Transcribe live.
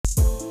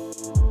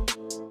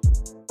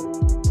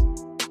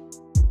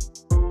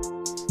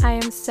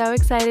so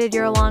excited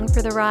you're along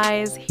for the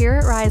rise. Here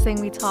at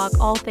Rising, we talk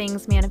all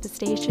things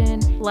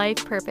manifestation,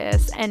 life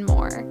purpose, and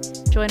more.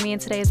 Join me in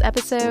today's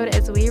episode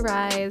as we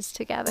rise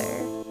together.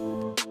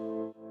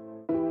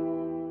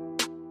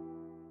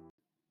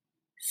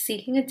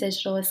 Seeking a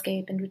digital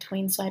escape in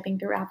between swiping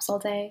through apps all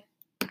day?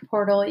 With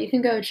Portal, you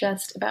can go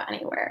just about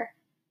anywhere.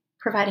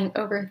 Providing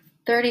over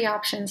 30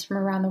 options from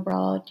around the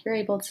world, you're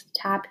able to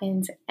tap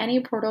into any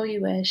portal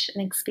you wish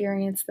and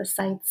experience the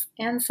sights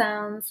and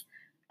sounds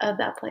of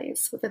that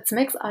place. With its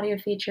mixed audio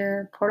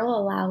feature, Portal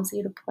allows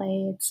you to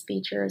play its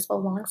features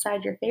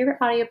alongside your favorite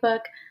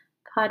audiobook,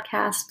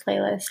 podcast,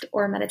 playlist,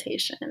 or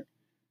meditation.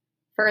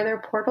 Further,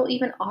 Portal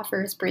even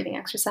offers breathing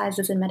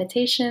exercises and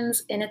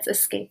meditations in its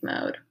escape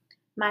mode.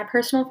 My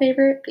personal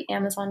favorite, the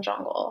Amazon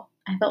jungle.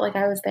 I felt like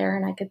I was there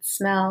and I could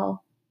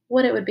smell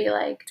what it would be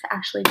like to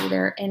actually be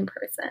there in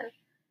person.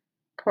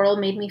 Portal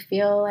made me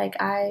feel like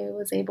I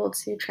was able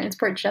to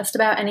transport just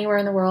about anywhere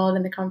in the world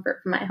in the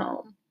comfort of my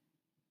home.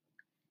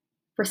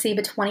 Receive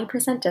a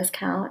 20%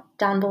 discount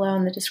down below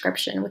in the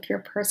description with your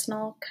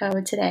personal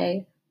code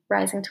today,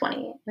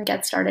 Rising20, and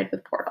get started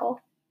with Portal.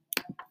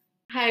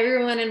 Hi,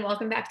 everyone, and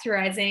welcome back to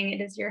Rising.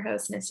 It is your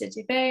host,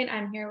 Nistha, and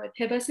I'm here with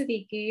Hiba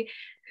Siddiqui,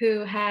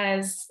 who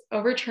has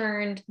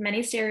overturned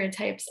many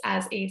stereotypes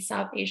as a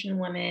South Asian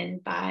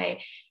woman by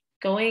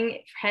going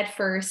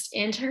headfirst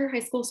into her high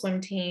school swim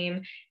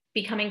team,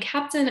 becoming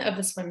captain of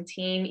the swim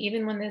team.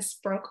 Even when this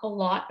broke a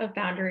lot of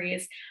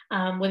boundaries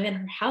within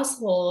her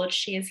household,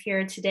 she is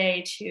here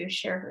today to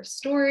share her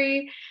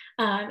story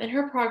and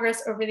her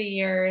progress over the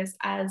years,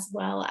 as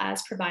well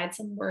as provide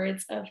some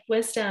words of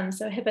wisdom.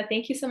 So Hiba,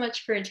 thank you so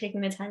much for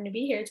taking the time to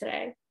be here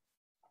today.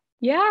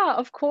 Yeah,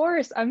 of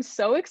course. I'm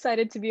so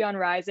excited to be on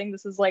Rising.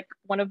 This is like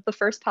one of the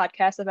first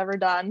podcasts I've ever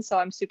done. So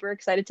I'm super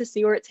excited to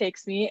see where it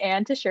takes me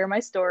and to share my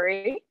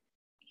story.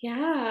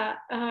 Yeah,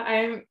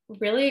 I'm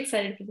really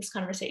excited for this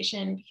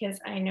conversation because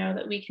I know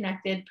that we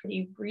connected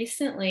pretty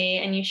recently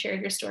and you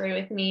shared your story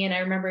with me. And I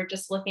remember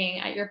just looking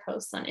at your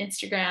posts on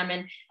Instagram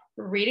and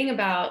reading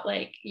about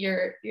like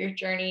your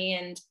journey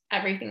and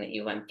everything that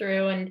you went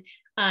through. And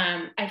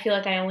I feel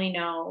like I only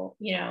know,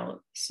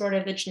 sort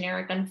of the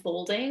generic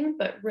unfolding,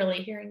 but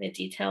really hearing the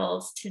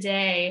details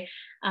today,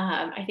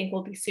 I think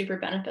will be super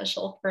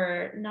beneficial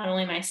for not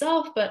only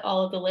myself, but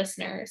all of the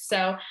listeners.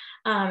 So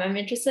I'm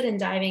interested in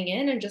diving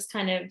in and just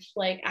kind of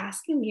like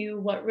asking you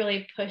what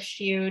really pushed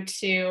you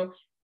to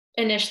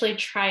initially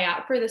try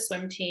out for the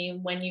swim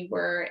team when you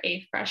were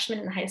a freshman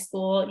in high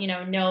school,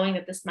 knowing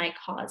that this might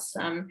cause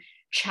some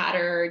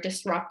chatter,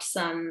 disrupt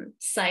some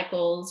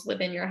cycles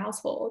within your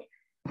household.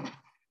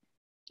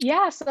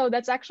 Yeah, so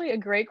that's actually a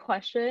great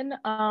question.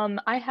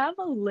 I have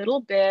a little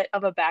bit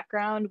of a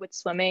background with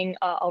swimming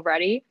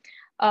already.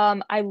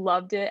 I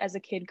loved it as a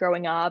kid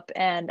growing up,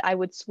 and I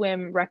would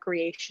swim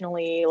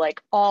recreationally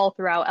like all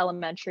throughout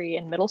elementary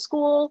and middle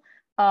school.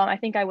 I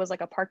think I was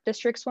like a park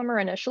district swimmer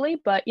initially,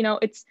 but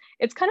it's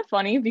kind of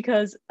funny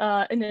because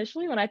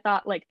initially when I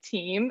thought like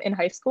team in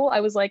high school, I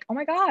was like, oh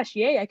my gosh,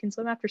 yay, I can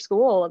swim after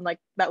school, and like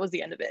that was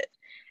the end of it.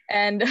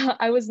 And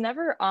I was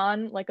never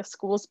on like a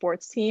school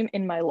sports team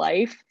in my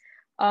life.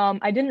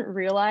 I didn't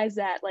realize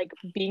that like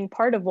being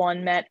part of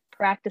one meant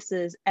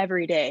practices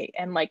every day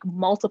and like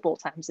multiple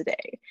times a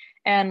day,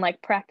 and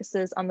like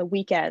practices on the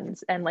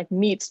weekends, and like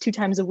meets 2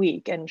 times a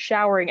week, and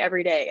showering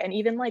every day, and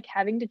even like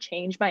having to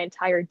change my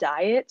entire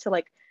diet to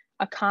like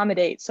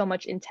accommodate so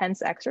much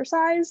intense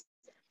exercise.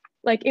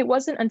 Like it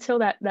wasn't until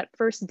that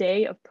first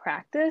day of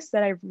practice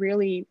that I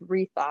really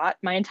rethought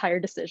my entire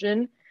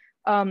decision.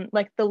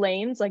 Like the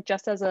lanes, like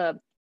just as a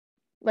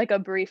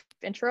brief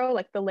intro,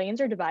 like the lanes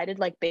are divided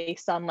like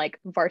based on like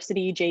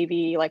varsity,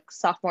 JV, like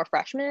sophomore,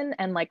 freshman,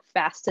 and like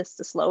fastest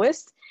to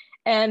slowest.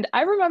 And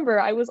I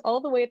remember I was all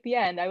the way at the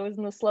end. I was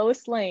in the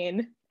slowest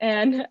lane,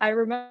 and I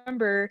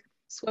remember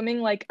swimming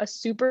like a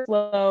super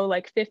slow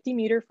like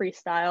 50-meter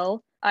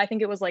freestyle. I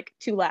think it was like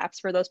 2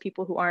 laps for those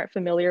people who aren't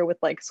familiar with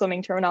like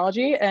swimming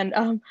terminology.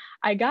 And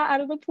I got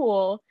out of the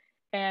pool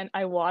and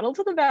I waddled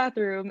to the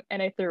bathroom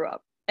and I threw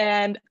up.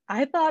 And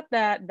I thought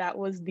that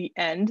was the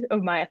end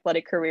of my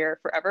athletic career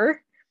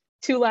forever.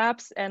 2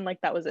 laps and like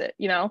that was it,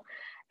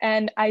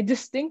 And I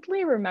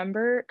distinctly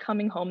remember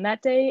coming home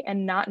that day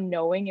and not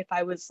knowing if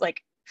I was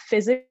like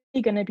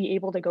physically going to be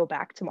able to go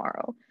back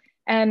tomorrow.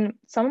 And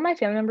some of my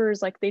family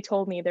members, like they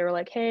told me, they were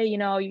like, hey,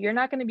 you're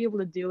not going to be able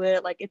to do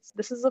it. Like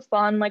this is a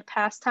fun like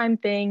pastime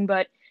thing,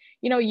 but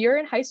you're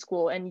in high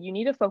school and you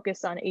need to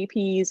focus on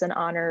APs and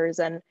honors,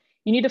 and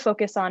you need to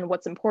focus on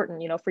what's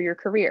important, for your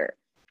career.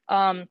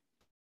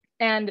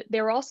 And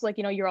they were also like,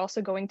 you're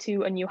also going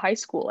to a new high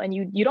school and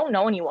you don't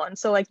know anyone.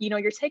 So like,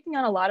 you're taking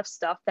on a lot of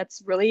stuff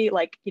that's really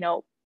like,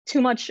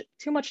 too much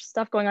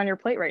stuff going on your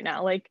plate right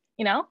now. Like,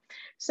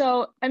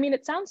 so, I mean,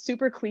 it sounds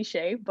super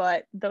cliche,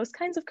 but those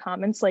kinds of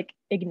comments like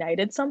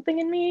ignited something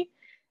in me.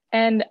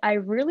 And I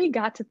really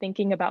got to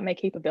thinking about my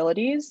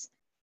capabilities.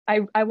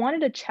 I wanted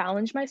to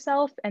challenge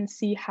myself and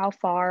see how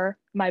far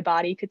my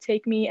body could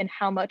take me and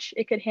how much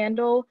it could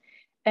handle.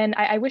 And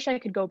I wish I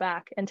could go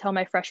back and tell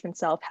my freshman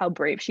self how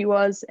brave she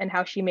was and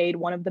how she made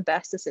one of the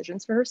best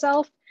decisions for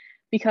herself.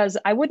 because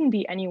I wouldn't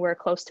be anywhere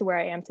close to where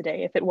I am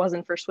today if it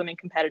wasn't for swimming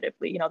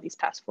competitively, these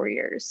past 4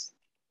 years.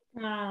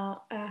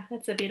 Wow,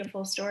 that's a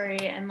beautiful story.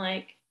 And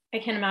like, I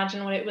can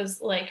imagine what it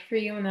was like for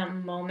you in that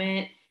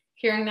moment,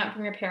 hearing that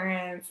from your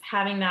parents,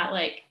 having that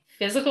like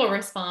physical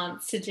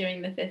response to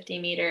doing the 50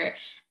 meter,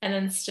 and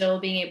then still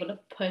being able to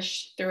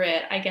push through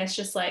it. I guess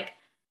just like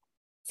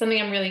something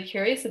I'm really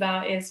curious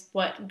about is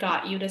what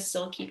got you to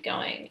still keep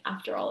going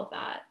after all of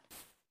that.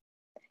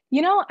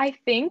 I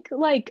think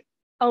like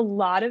a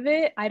lot of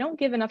it, I don't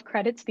give enough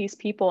credit to these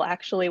people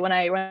actually when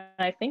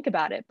I think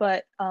about it.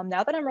 But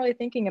now that I'm really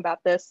thinking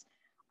about this,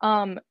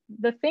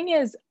 the thing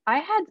is, I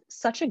had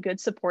such a good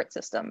support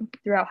system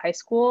throughout high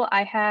school.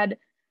 I had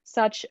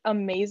such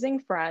amazing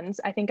friends.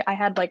 I think I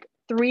had like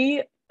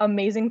three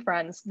amazing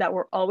friends that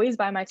were always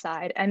by my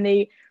side, and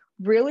they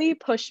really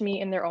pushed me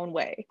in their own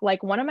way.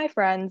 Like one of my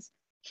friends,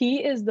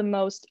 he is the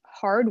most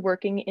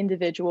hardworking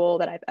individual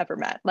that I've ever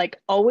met. Like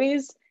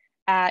always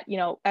at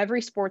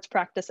every sports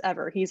practice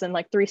ever, he's in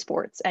like three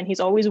sports, and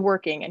he's always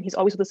working, and he's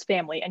always with his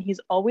family, and he's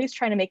always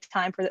trying to make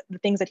time for the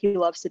things that he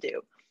loves to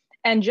do.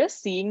 And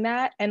just seeing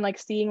that, and like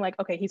seeing like,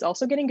 okay, he's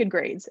also getting good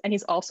grades, and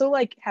he's also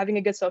like having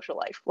a good social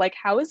life, like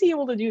how is he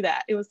able to do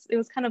that? It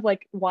was kind of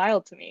like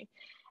wild to me.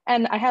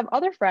 And I have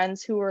other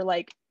friends who are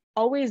like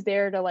always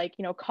there to like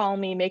call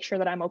me, make sure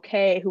that I'm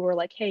okay, who are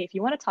like, hey, if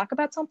you want to talk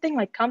about something,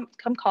 like come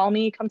call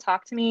me, come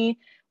talk to me,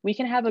 we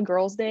can have a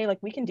girls day, like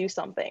we can do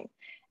something.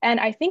 And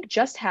I think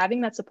just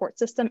having that support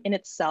system in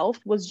itself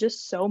was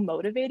just so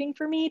motivating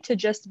for me to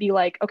just be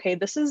like, okay,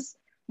 this is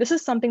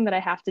something that I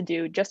have to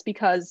do, just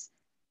because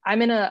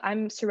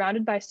I'm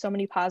surrounded by so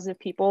many positive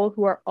people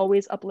who are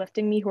always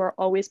uplifting me, who are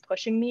always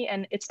pushing me,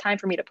 and it's time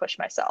for me to push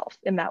myself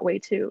in that way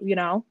too.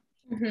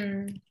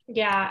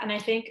 Yeah, and I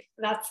think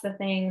that's the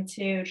thing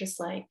too, just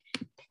like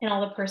in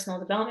all the personal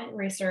development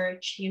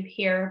research, you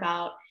hear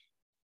about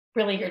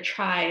really your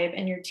tribe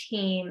and your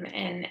team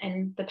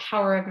and the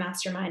power of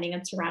masterminding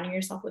and surrounding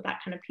yourself with that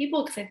kind of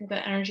people, because I think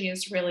that energy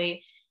is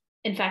really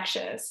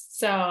infectious.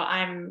 So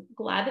I'm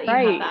glad that you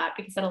had Right. that,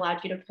 because it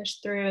allowed you to push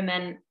through and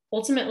then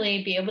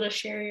ultimately be able to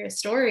share your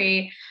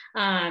story,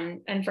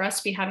 and for us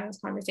to be having this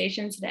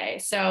conversation today.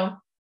 So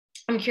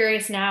I'm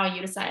curious, now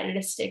you decided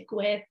to stick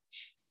with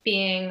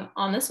being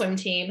on the swim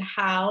team.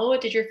 How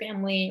did your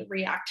family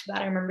react to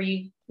that? I remember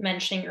you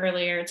mentioning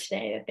earlier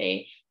today that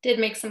they did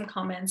make some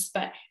comments,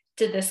 but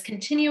did this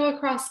continue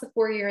across the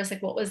 4 years?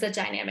 Like, what was the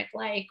dynamic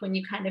like when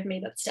you kind of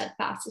made that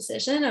steadfast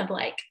decision of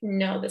like,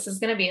 no, this is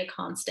going to be a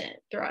constant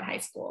throughout high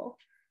school?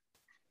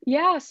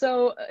 Yeah,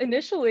 so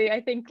initially,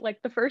 I think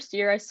like the first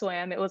year I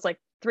swam, it was like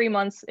 3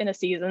 months in a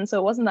season, so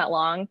it wasn't that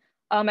long.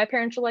 My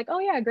parents were like, "Oh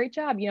yeah, great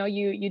job.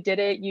 You did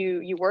it.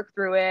 You worked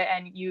through it,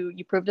 and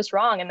you proved us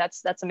wrong, and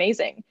that's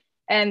amazing."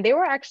 And they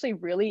were actually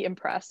really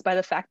impressed by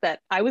the fact that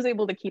I was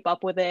able to keep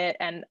up with it,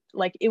 and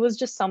like it was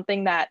just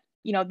something that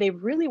they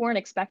really weren't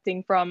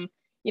expecting from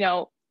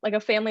like a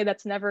family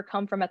that's never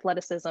come from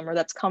athleticism, or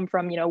that's come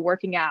from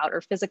working out or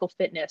physical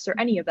fitness or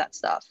any of that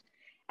stuff.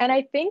 And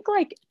I think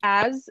like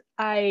as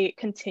I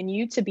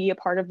continued to be a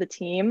part of the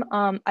team,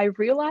 I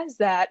realized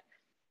that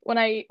when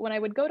I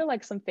would go to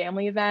like some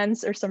family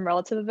events or some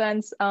relative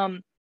events,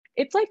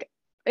 it's like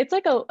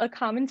a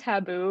common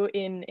taboo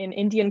in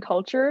Indian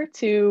culture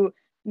to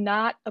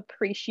not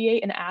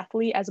appreciate an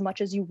athlete as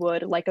much as you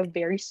would like a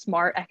very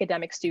smart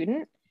academic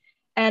student.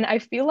 And I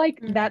feel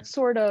like Mm. that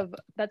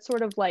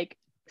sort of like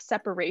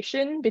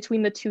separation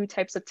between the two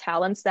types of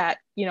talents that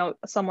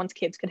someone's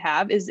kids could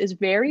have is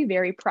very,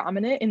 very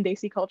prominent in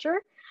Desi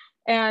culture.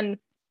 And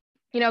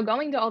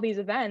going to all these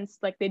events,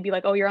 like they'd be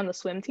like, "Oh, you're on the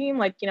swim team.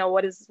 Like,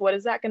 what is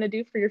that going to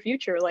do for your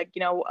future? Like,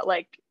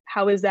 like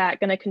how is that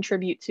going to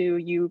contribute to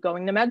you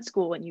going to med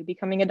school and you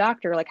becoming a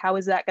doctor? Like, how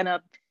is that going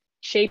to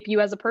shape you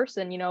as a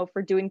person,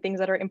 for doing things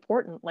that are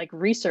important, like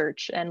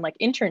research and like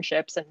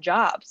internships and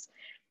jobs?"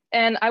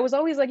 And I was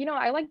always like,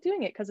 I like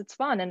doing it because it's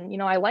fun,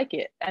 and I like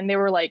it. And they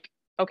were like,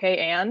 okay,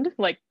 and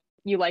like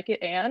you like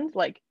it, and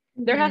like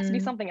there has to be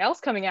Mm-hmm. something else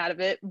coming out of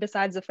it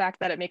besides the fact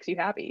that it makes you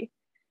happy.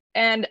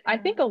 And I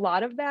think a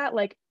lot of that,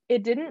 like,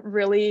 it didn't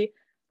really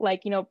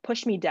like,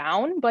 push me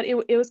down, but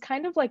it was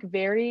kind of like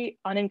very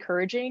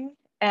unencouraging.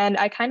 And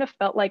I kind of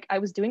felt like I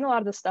was doing a lot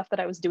of the stuff that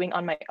I was doing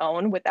on my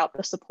own without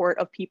the support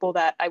of people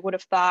that I would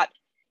have thought,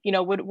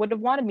 would have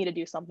wanted me to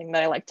do something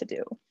that I like to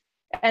do.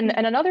 And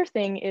another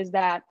thing is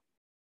that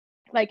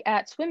like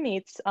at swim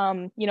meets,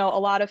 a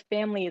lot of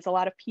families, a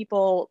lot of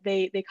people,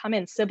 they come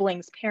in,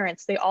 siblings,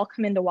 parents, they all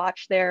come in to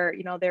watch their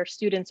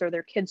students or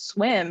their kids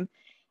swim.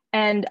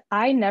 And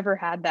I never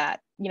had that,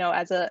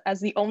 as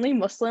the only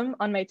Muslim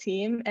on my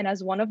team, and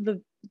as one of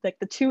the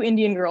two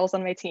Indian girls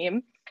on my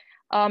team.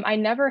 I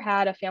never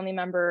had a family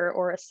member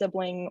or a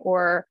sibling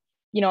or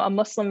a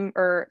Muslim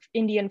or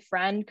Indian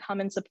friend come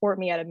and support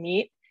me at a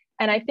meet.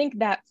 And I think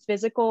that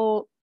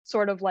physical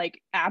sort of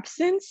like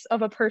absence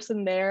of a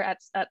person there at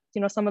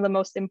some of the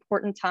most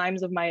important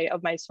times of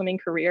my swimming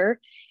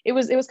career, it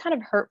was kind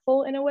of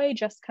hurtful in a way,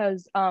 just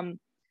because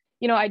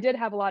I did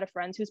have a lot of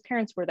friends whose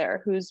parents were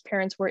there, whose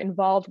parents were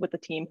involved with the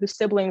team, whose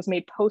siblings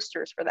made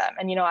posters for them.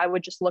 And, I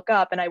would just look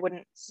up and I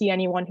wouldn't see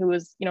anyone who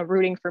was,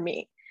 rooting for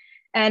me.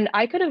 And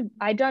I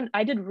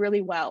did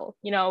really well,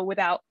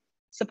 without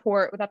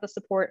the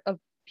support of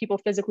people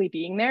physically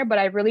being there. But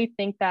I really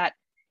think that,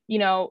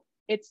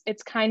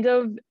 it's kind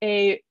of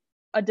a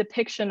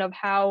depiction of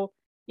how,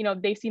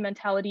 they see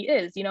mentality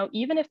is,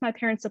 even if my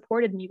parents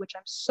supported me, which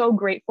I'm so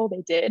grateful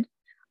they did,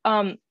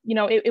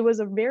 it was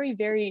a very,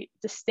 very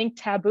distinct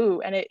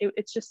taboo. And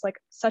it's just like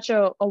such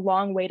a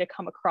long way to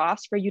come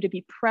across for you to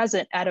be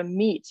present at a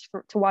meet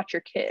to watch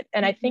your kid.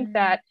 And I think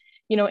that,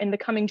 in the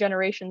coming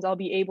generations, I'll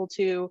be able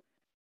to,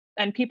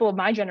 and people of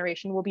my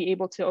generation will be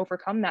able to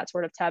overcome that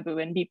sort of taboo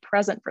and be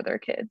present for their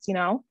kids,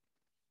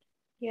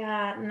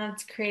 Yeah, and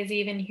that's crazy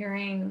even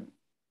hearing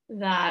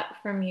that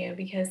from you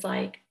because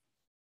like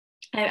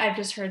I've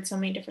just heard so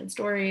many different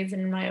stories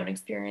and in my own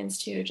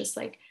experience too, just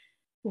like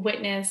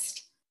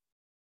witnessed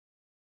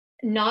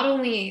not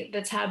only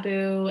the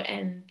taboo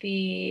and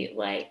the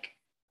like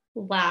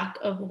lack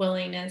of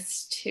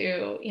willingness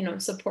to,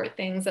 support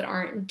things that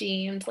aren't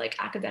deemed like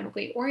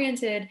academically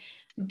oriented,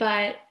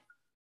 but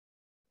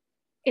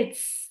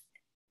it's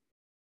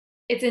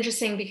it's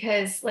interesting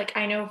because like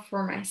I know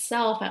for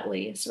myself at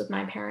least with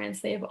my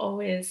parents, they've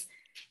always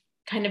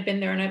kind of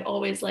been there and I've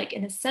always like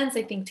in a sense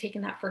I think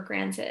taken that for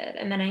granted.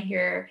 And then I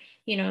hear,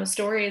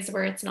 stories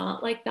where it's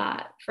not like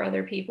that for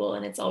other people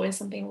and it's always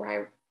something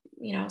where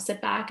I, sit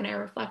back and I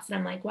reflect and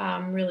I'm like, wow,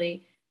 I'm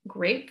really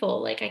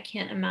grateful. Like I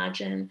can't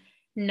imagine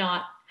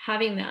not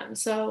having them.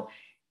 So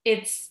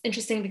it's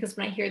interesting because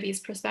when I hear these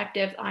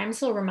perspectives, I'm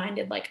still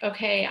reminded like,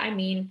 okay, I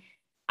mean,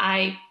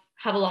 I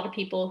have a lot of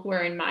people who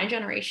are in my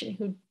generation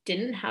who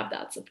didn't have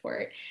that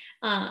support.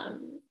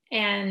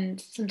 And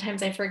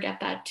sometimes I forget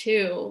that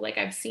too. Like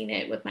I've seen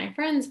it with my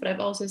friends, but I've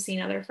also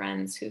seen other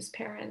friends whose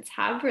parents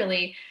have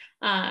really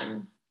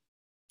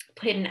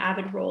played an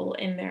avid role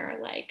in their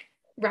like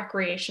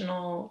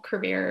recreational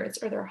careers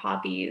or their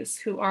hobbies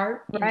who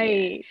are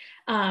Indian.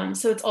 Right.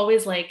 So it's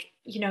always like,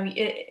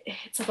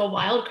 it's like a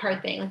wild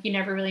card thing. Like you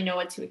never really know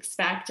what to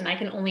expect. And I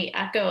can only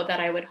echo that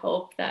I would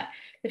hope that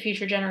the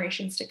future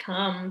generations to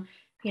come,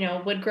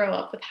 would grow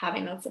up with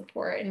having that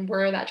support. And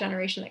we're that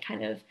generation that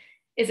kind of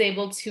is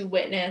able to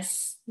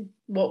witness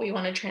what we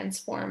want to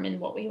transform and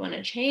what we want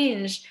to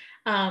change.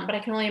 But I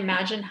can only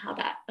imagine how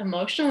that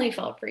emotionally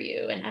felt for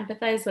you and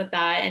empathize with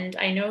that. And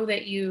I know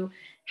that you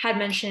had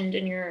mentioned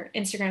in your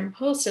Instagram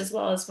post, as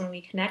well as when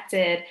we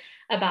connected,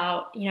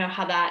 about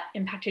how that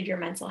impacted your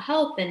mental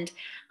health and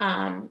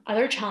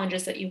other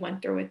challenges that you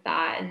went through with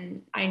that.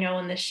 And I know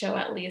in this show,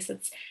 at least,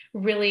 it's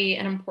really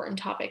an important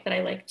topic that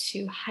I like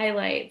to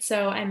highlight.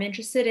 So I'm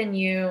interested in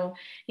you,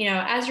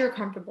 as you're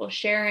comfortable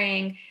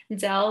sharing,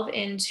 delve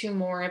into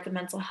more of the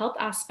mental health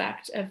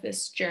aspect of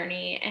this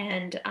journey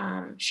and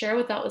share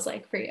what that was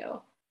like for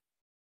you.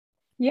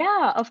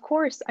 Yeah, of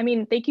course. I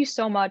mean, thank you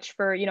so much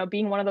for,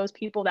 being one of those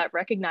people that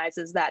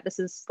recognizes that this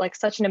is like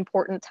such an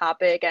important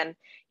topic. And,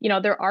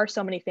 there are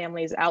so many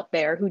families out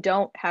there who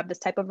don't have this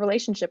type of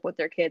relationship with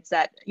their kids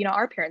that,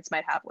 our parents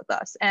might have with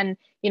us. And,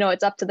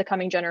 it's up to the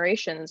coming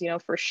generations,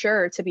 for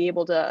sure to be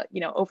able to,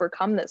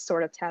 overcome this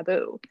sort of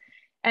taboo.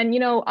 And,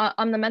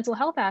 on the mental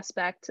health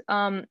aspect,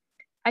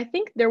 I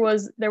think there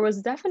was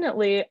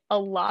definitely a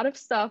lot of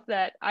stuff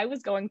that I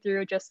was going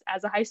through just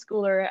as a high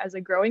schooler, as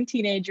a growing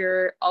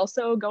teenager,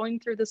 also going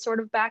through this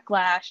sort of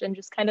backlash and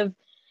just kind of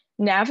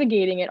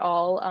navigating it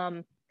all.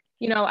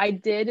 I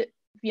did,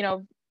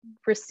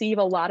 receive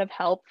a lot of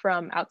help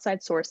from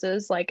outside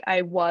sources. Like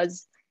I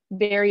was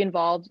very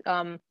involved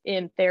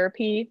in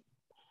therapy,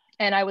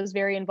 and I was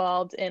very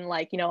involved in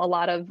like, a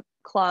lot of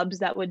clubs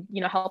that would,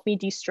 help me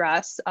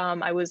de-stress.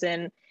 I was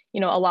in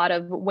a lot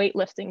of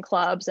weightlifting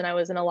clubs, and I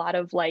was in a lot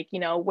of like,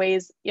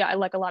 ways, yeah, I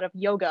like a lot of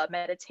yoga,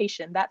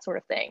 meditation, that sort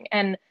of thing.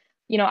 And,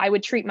 I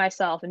would treat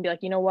myself and be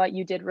like, you know what,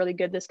 you did really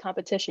good this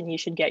competition. You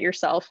should get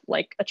yourself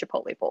like a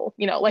Chipotle bowl,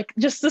 like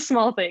just the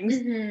small things.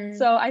 Mm-hmm.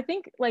 So I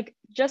think like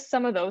just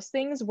some of those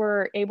things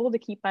were able to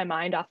keep my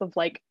mind off of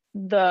like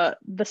the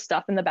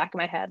stuff in the back of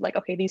my head. Like,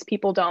 okay, these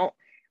people don't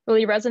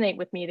really resonate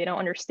with me. They don't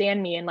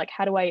understand me. And like,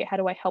 how do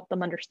I help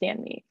them understand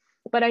me?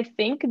 But I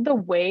think the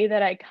way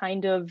that I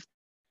kind of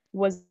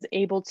was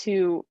able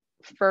to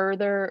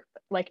further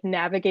like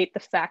navigate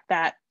the fact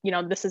that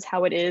this is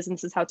how it is and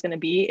this is how it's going to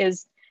be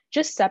is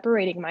just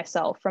separating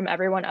myself from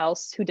everyone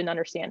else who didn't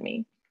understand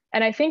me.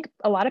 And I think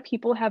a lot of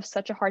people have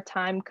such a hard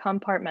time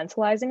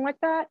compartmentalizing like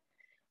that,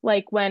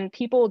 like when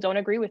people don't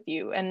agree with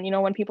you and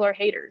when people are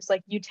haters,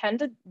 like you tend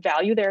to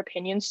value their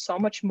opinions so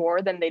much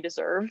more than they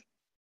deserve.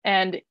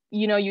 And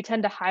you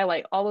tend to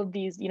highlight all of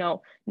these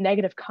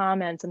negative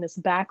comments and this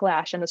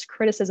backlash and this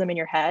criticism in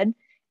your head,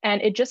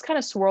 and it just kind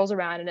of swirls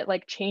around and it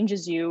like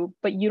changes you,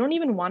 but you don't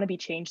even want to be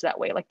changed that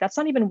way. Like that's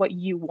not even what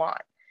you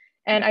want.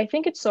 And I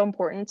think it's so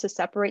important to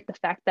separate the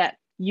fact that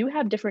you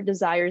have different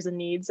desires and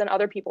needs than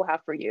other people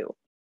have for you.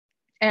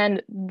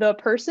 And the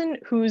person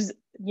whose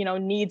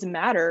needs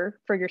matter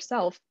for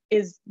yourself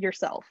is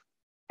yourself.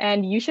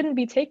 And you shouldn't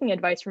be taking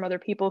advice from other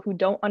people who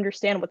don't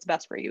understand what's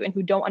best for you and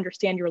who don't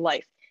understand your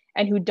life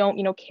and who don't,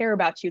 care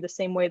about you the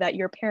same way that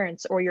your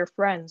parents or your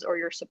friends or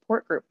your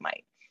support group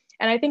might.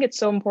 And I think it's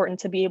so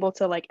important to be able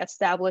to like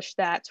establish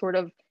that sort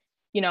of,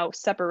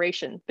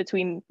 separation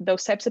between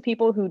those types of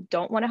people who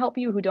don't want to help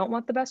you, who don't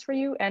want the best for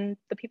you, and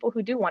the people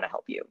who do want to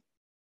help you.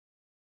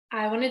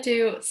 I want to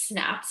do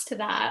snaps to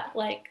that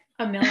like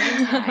a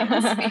million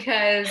times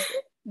because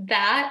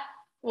that,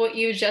 what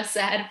you just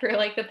said for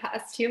like the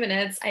past 2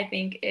 minutes, I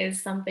think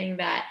is something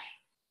that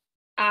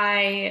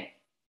I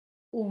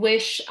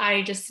wish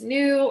I just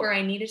knew or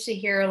I needed to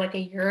hear like a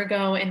year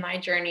ago in my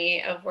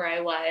journey of where I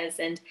was.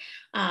 And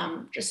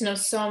just know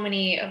so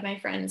many of my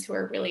friends who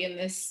are really in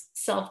this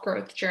self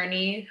growth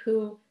journey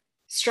who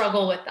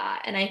struggle with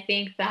that. And I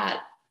think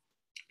that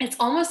it's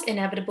almost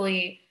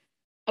inevitably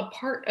a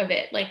part of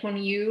it. Like when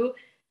you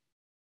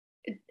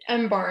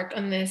embark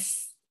on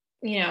this,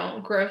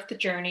 growth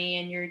journey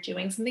and you're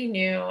doing something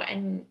new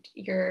and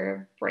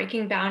you're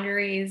breaking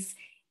boundaries,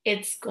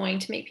 it's going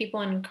to make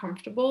people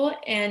uncomfortable.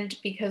 And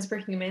because we're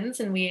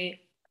humans and we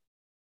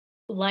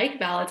like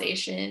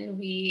validation,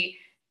 we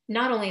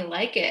not only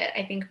like it,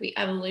 I think we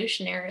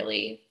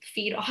evolutionarily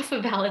feed off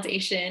of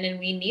validation and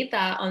we need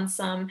that on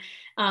some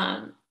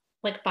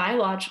like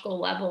biological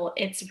level.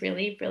 It's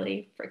really,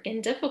 really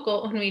freaking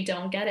difficult when we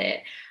don't get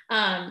it.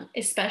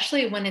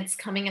 Especially when it's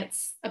coming at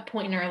a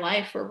point in our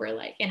life where we're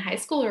like in high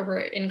school or we're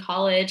in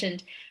college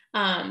and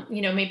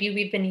maybe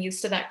we've been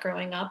used to that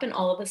growing up and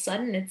all of a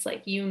sudden it's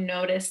like you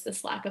notice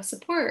this lack of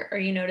support or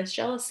you notice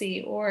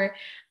jealousy or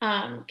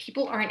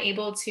people aren't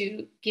able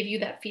to give you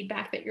that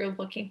feedback that you're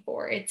looking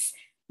for. It's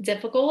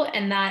difficult.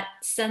 And that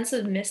sense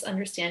of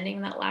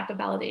misunderstanding, that lack of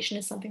validation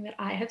is something that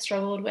I have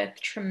struggled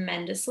with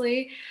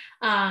tremendously.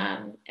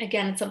 Again,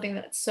 it's something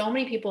that so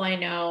many people I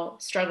know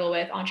struggle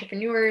with,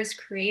 entrepreneurs,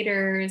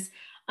 creators.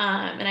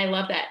 And I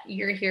love that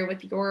you're here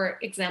with your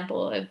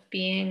example of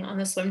being on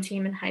the swim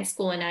team in high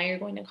school and now you're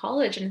going to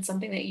college and it's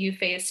something that you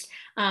faced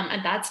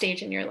at that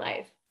stage in your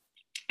life.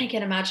 I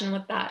can't imagine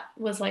what that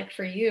was like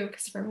for you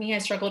because for me, I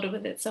struggled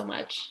with it so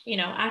much,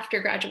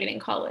 after graduating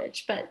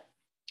college. But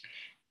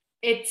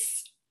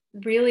it's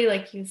really,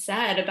 like you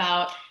said,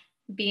 about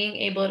being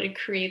able to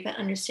create that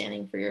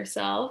understanding for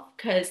yourself.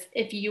 Because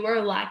if you are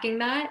lacking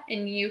that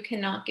and you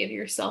cannot give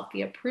yourself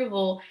the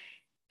approval,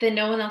 then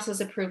no one else's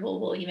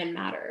approval will even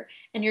matter.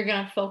 And you're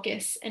going to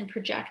focus and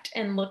project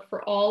and look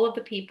for all of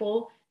the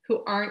people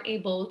who aren't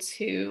able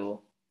to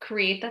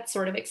create that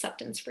sort of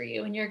acceptance for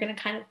you. And you're going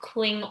to kind of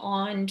cling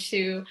on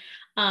to,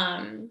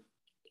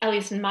 at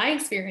least in my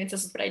experience,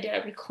 this is what I did.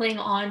 I would cling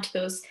on to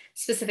those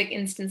specific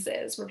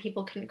instances where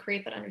people couldn't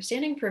create that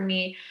understanding for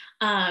me,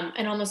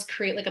 and almost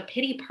create like a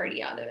pity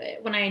party out of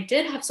it. When I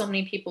did have so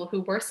many people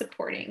who were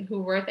supporting,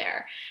 who were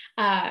there.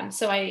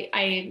 So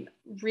I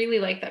really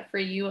like that for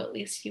you, at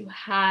least you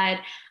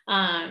had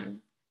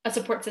a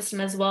support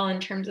system as well in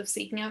terms of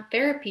seeking out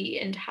therapy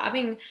and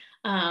having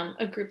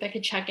a group that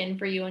could check in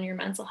for you on your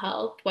mental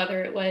health,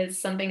 whether it was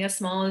something as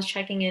small as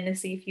checking in to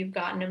see if you've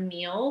gotten a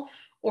meal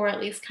or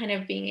at least kind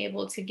of being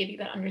able to give you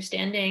that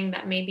understanding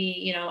that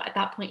maybe, at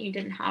that point you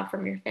didn't have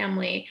from your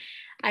family.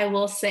 I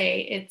will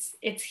say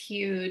it's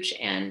huge.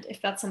 And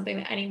if that's something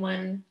that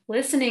anyone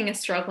listening is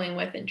struggling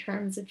with in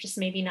terms of just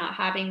maybe not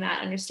having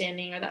that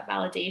understanding or that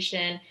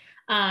validation,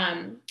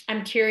 I'm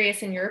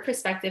curious in your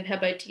perspective,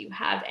 Hiba, do you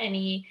have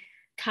any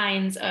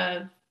kinds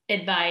of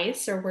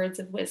advice or words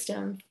of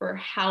wisdom for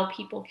how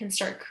people can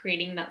start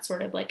creating that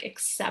sort of like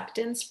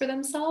acceptance for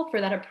themselves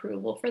or that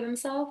approval for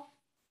themselves?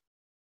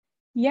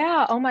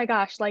 Yeah, oh my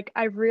gosh, like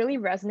I really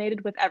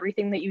resonated with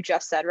everything that you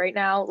just said right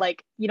now.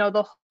 Like,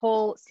 the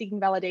whole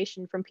seeking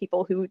validation from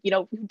people who,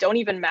 who don't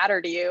even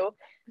matter to you.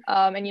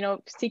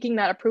 And seeking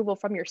that approval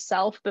from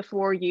yourself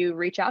before you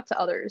reach out to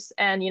others.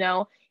 And,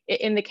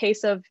 in the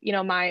case of,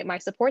 my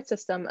support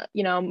system,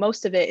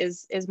 most of it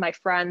is my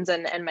friends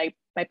and my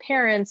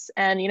parents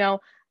and,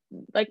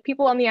 like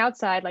people on the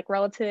outside, like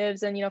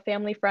relatives and,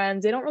 family,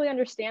 friends, they don't really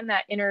understand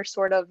that inner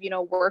sort of,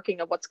 working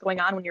of what's going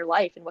on in your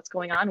life and what's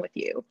going on with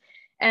you.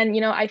 And,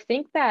 I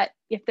think that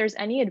if there's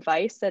any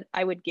advice that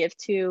I would give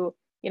to,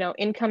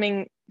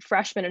 incoming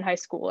freshmen in high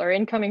school or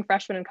incoming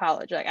freshmen in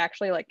college, like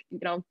actually like,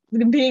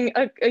 being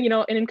an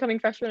incoming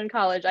freshman in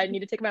college, I need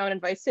to take my own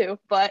advice too.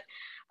 But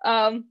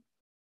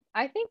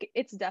I think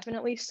it's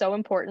definitely so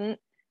important.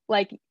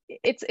 Like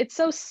it's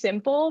so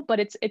simple, but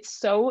it's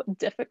so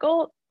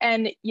difficult.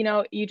 And,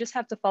 you just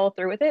have to follow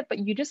through with it, but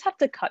you just have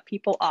to cut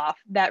people off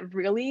that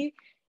really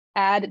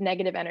add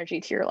negative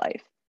energy to your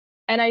life.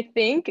 And I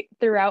think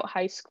throughout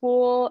high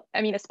school,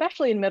 I mean,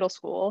 especially in middle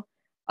school,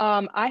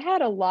 I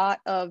had a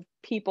lot of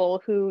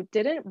people who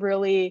didn't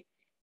really,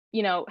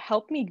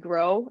 help me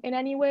grow in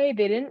any way.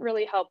 They didn't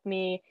really help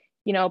me,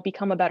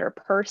 become a better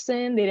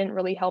person. They didn't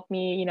really help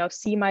me,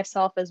 see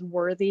myself as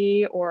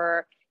worthy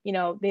or,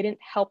 they didn't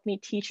help me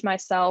teach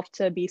myself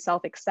to be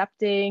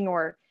self-accepting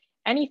or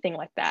anything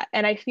like that.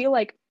 And I feel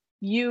like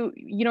you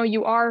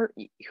are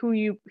who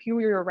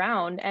you're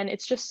around. And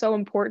it's just so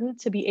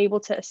important to be able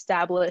to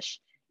establish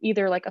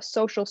either like a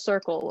social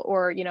circle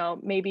or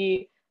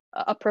maybe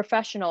a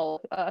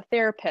professional, a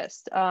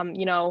therapist,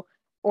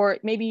 or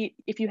maybe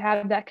if you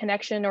have that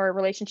connection or a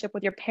relationship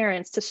with your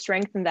parents, to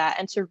strengthen that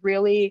and to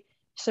really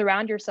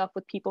surround yourself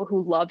with people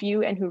who love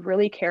you and who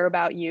really care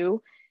about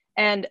you.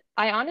 And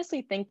I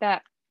honestly think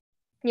that,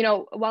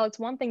 while it's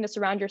one thing to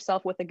surround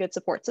yourself with a good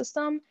support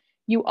system,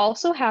 you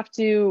also have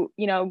to,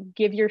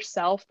 give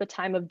yourself the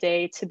time of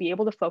day to be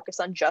able to focus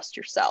on just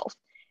yourself.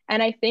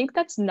 And I think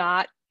that's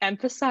not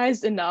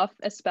emphasized enough,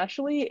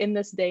 especially in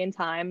this day and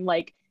time.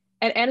 Like,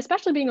 and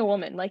especially being a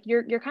woman, like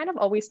you're kind of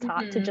always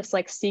taught to Mm-hmm. just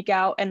like seek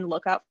out and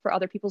look out for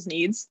other people's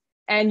needs.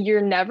 And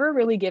you're never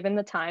really given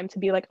the time to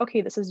be like,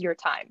 okay, this is your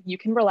time. You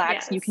can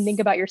relax, you can think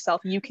Yes. about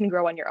yourself, you can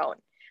grow on your own.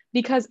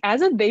 Because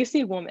as a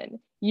Desi woman,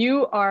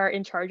 you are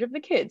in charge of the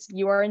kids,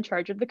 you are in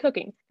charge of the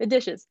cooking, the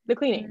dishes, the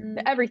cleaning,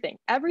 the Mm-hmm.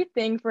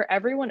 everything for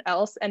everyone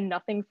else and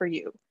nothing for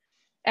you.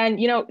 And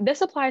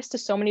this applies to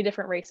so many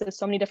different races,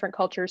 so many different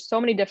cultures, so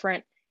many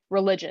different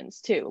religions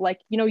too.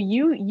 Like,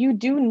 you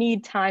do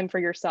need time for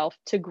yourself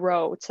to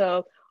grow,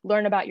 to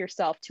learn about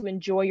yourself, to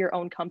enjoy your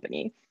own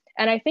company.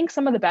 And I think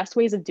some of the best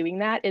ways of doing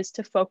that is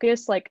to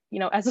focus, like,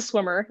 as a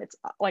swimmer, it's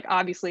like,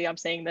 obviously I'm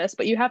saying this,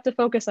 but you have to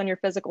focus on your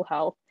physical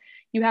health.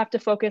 You have to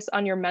focus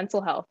on your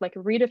mental health, like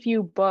read a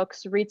few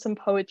books, read some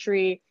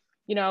poetry,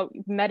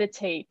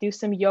 meditate, do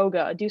some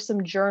yoga, do some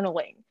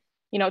journaling,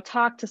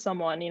 talk to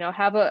someone,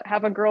 have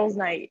a girls'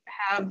 night,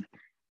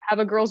 have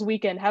a girls'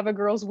 weekend, have a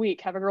girls'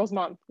 week, have a girls'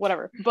 month,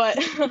 whatever. But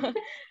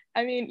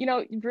I mean,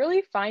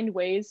 really find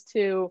ways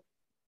to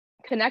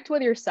connect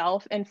with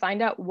yourself and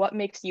find out what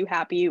makes you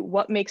happy,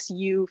 what makes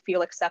you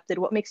feel accepted,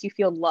 what makes you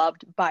feel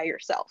loved by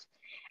yourself.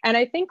 And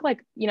I think,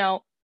 like,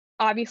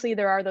 obviously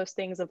there are those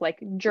things of like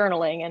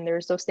journaling and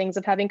there's those things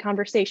of having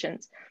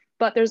conversations,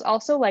 but there's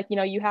also like,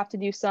 you have to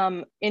do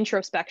some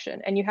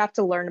introspection and you have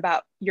to learn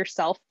about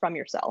yourself from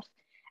yourself.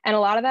 And a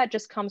lot of that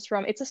just comes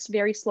from, it's a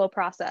very slow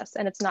process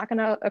and it's not going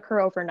to occur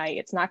overnight.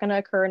 It's not going to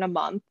occur in a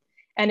month,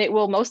 and it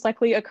will most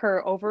likely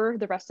occur over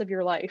the rest of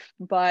your life.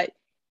 But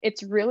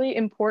it's really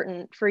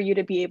important for you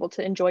to be able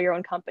to enjoy your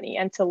own company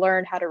and to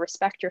learn how to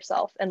respect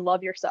yourself and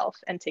love yourself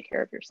and take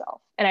care of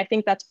yourself. And I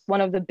think that's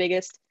one of the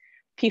biggest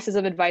pieces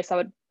of advice I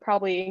would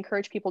probably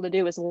encourage people to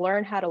do, is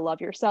learn how to love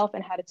yourself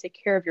and how to take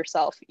care of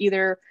yourself,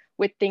 either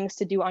with things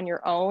to do on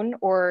your own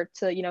or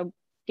to,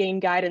 gain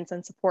guidance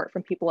and support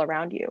from people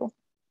around you.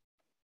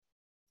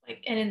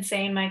 Like an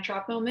insane mic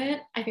drop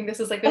moment. I think this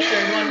is like the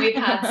third one we've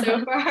had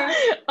so far.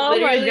 Oh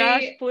my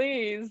gosh, Literally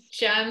please.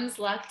 gems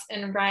left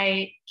and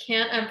right.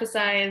 Can't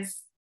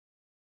emphasize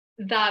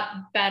that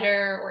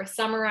better or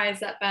summarize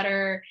that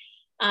better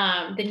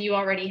than you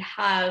already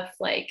have.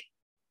 Like,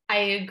 I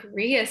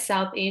agree, as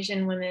South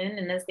Asian women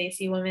and as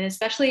Desi women,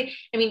 especially,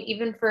 I mean,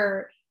 even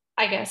for,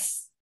 I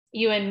guess,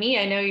 you and me,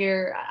 I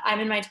know I'm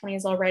in my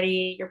 20s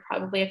already. You're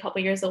probably a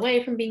couple years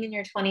away from being in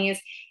your 20s,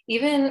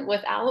 even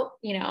without,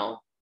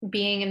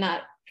 being in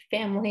that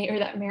family or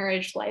that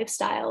marriage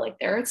lifestyle. Like,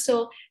 there are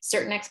still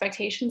certain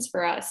expectations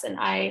for us. And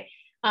I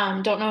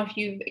don't know if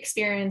you've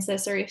experienced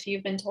this or if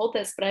you've been told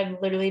this, but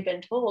I've literally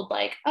been told,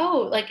 like,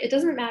 oh, like, it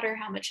doesn't matter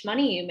how much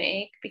money you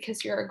make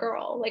because you're a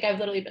girl. Like, I've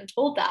literally been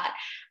told that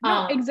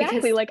No, exactly.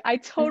 because, Like, I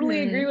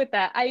totally agree mhm, with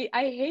that. I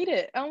hate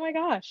it. Oh my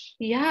gosh.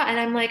 yeah. And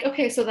I'm like,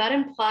 okay, so that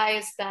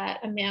implies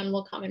that a man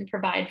will come and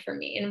provide for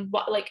me. And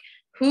what, like,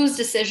 whose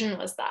decision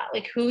was that?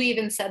 Like, who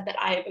even said that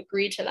I have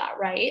agreed to that?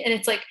 Right. And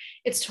it's like,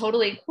 it's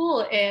totally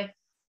cool if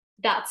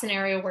that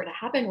scenario were to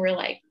happen where,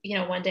 like,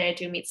 one day I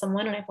do meet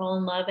someone and I fall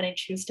in love and I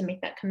choose to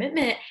make that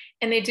commitment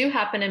and they do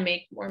happen to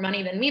make more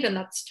money than me, then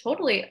that's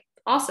totally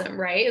awesome,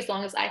 right? As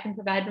long as I can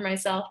provide for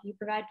myself, you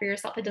provide for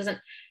yourself, it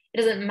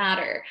doesn't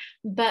matter.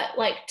 But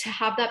like, to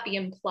have that be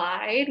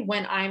implied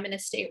when I'm in a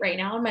state right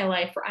now in my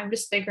life where I'm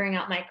just figuring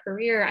out my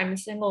career, I'm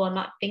single, I'm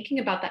not thinking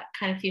about that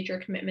kind of future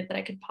commitment that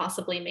I could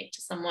possibly make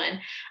to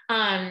someone.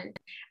 um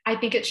I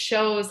think it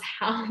shows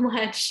how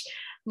much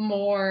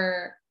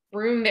more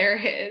room there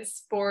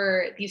is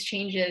for these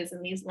changes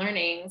and these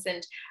learnings.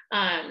 And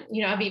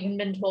I've even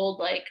been told,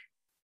 like,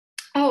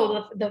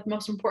 oh, the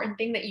most important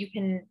thing that you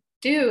can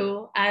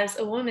do as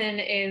a woman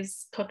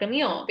is cook a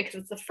meal because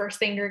it's the first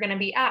thing you're going to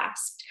be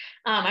asked.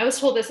 I was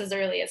told this as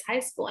early as high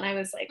school, and I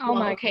was like, Oh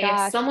well, my okay, if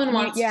gosh. someone You,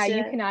 wants yeah, to,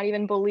 you cannot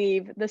even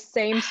believe the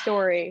same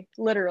story,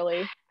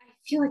 literally. I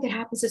feel like it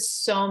happens to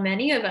so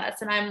many of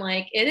us. And I'm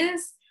like, it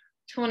is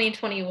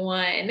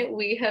 2021.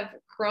 We have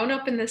grown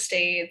up in the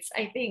States.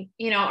 I think,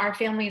 our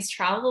families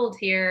traveled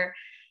here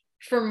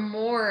for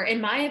more, in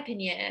my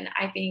opinion.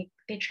 I think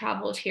they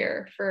traveled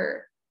here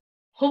for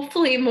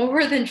hopefully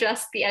more than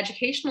just the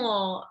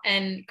educational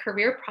and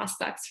career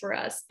prospects for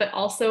us, but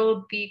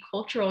also the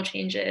cultural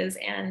changes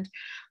and,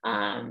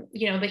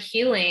 the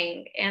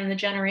healing and the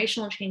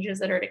generational changes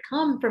that are to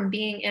come from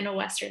being in a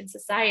Western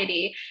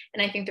society.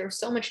 And I think there's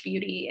so much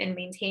beauty in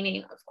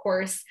maintaining, of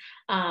course,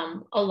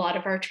 a lot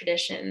of our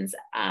traditions,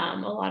 a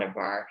lot of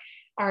our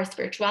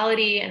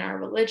spirituality and our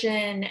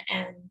religion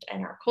and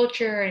our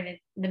culture and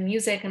the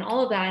music and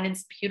all of that. And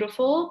it's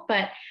beautiful,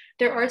 but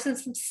there are some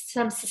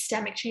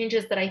systemic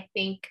changes that I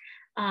think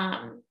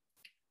are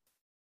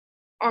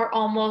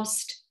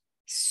almost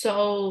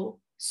so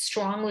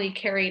strongly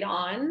carried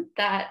on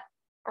that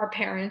our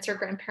parents or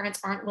grandparents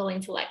aren't willing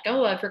to let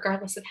go of,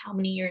 regardless of how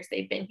many years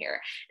they've been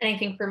here. And I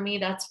think for me,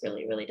 that's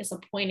really, really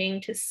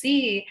disappointing to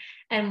see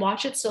and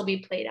watch it still be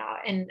played out,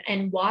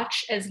 and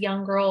watch as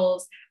young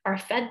girls are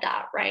fed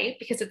that, right?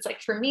 Because it's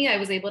like, for me, I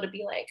was able to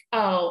be like,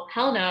 oh,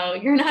 hell no,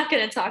 you're not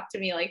going to talk to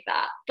me like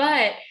that.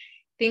 But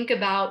think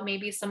about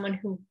maybe someone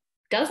who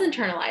does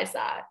internalize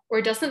that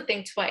or doesn't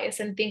think twice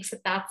and thinks that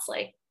that's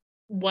like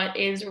what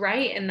is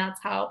right and that's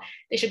how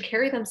they should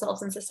carry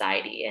themselves in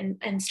society,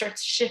 and start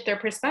to shift their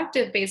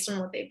perspective based on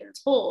what they've been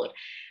told.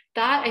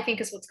 That, I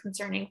think, is what's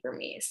concerning for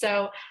me.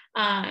 So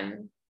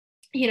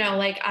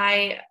like,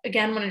 I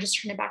again want to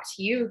just turn it back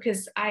to you,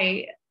 because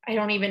I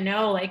don't even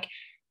know, like,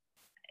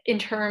 in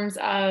terms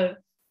of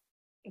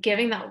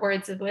giving that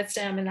words of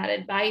wisdom and that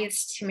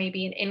advice to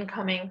maybe an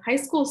incoming high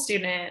school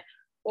student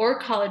or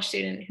college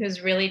student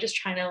who's really just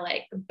trying to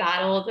like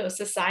battle those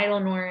societal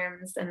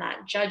norms and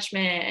that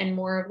judgment and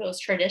more of those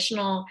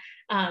traditional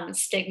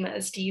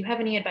stigmas. Do you have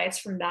any advice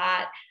from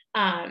that,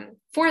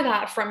 for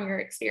that, from your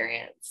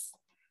experience?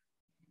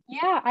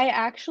 Yeah, I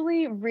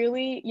actually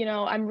really,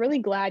 I'm really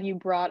glad you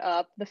brought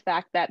up the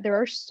fact that there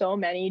are so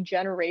many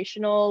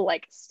generational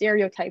like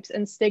stereotypes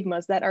and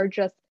stigmas that are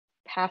just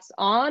passed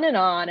on,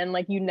 and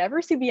like you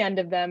never see the end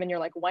of them, and you're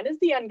like, when is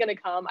the end going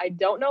to come? I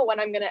don't know when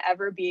I'm going to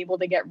ever be able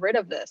to get rid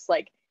of this.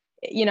 Like,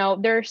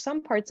 there are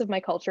some parts of my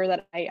culture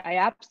that I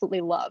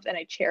absolutely love and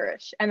I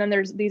cherish, and then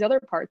there's these other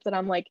parts that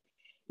I'm like,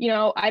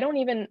 I don't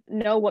even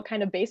know what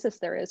kind of basis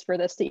there is for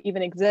this to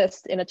even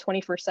exist in a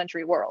 21st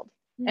century world.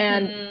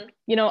 And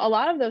a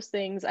lot of those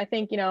things, I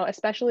think,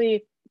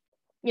 especially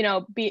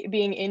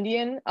being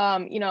Indian,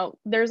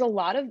 there's a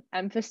lot of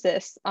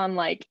emphasis on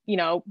like,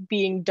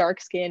 being dark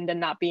skinned and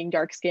not being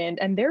dark skinned.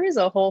 And there is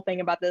a whole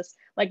thing about this,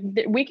 like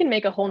we can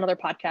make a whole nother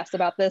podcast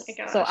about this.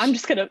 So I'm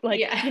just gonna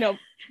like, yeah.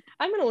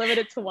 I'm gonna limit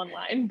it to one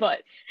line,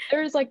 but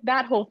there's like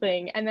that whole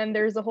thing. And then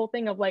there's the whole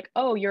thing of like,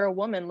 oh, you're a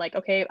woman. Like,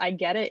 okay, I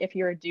get it if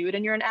you're a dude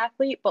and you're an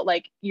athlete, but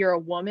like you're a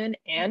woman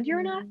and you're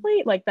an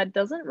athlete. Like that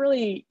doesn't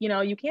really,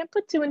 you can't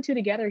put two and two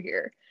together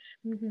here.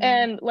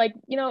 And like,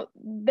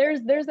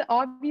 there's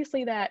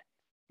obviously that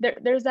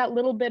there's that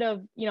little bit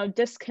of,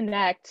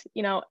 disconnect,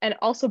 and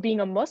also being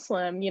a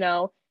Muslim,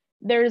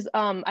 there's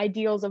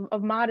ideals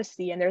of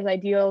modesty, and there's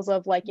ideals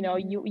of like,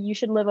 you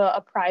should live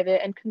a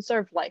private and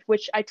conserved life,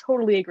 which I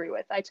totally agree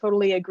with.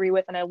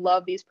 And I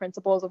love these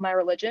principles of my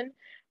religion.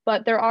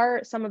 But there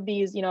are some of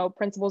these,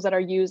 principles that are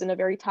used in a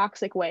very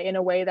toxic way, in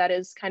a way that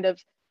is kind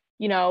of,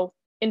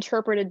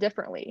 interpreted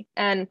differently.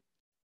 And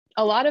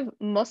a lot of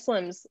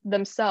Muslims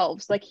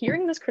themselves, like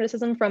hearing this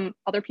criticism from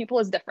other people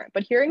is different,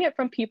 but hearing it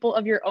from people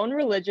of your own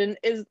religion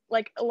is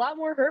like a lot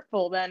more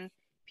hurtful than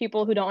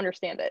people who don't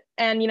understand it.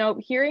 And,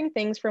 hearing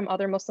things from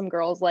other Muslim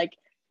girls, like,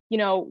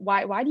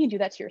 why do you do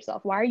that to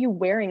yourself? Why are you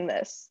wearing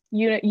this?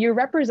 You're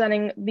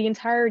representing the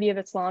entirety of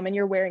Islam and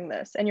you're wearing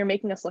this and you're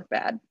making us look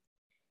bad.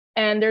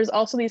 And there's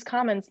also these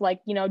comments like,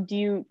 do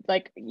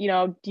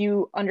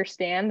you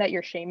understand that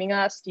you're shaming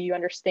us? Do you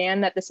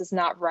understand that this is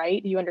not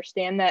right? Do you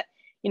understand that,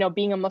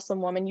 being a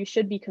Muslim woman, you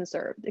should be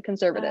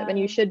conservative, and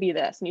you should be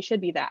this and you should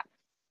be that.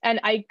 And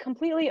I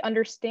completely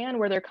understand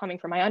where they're coming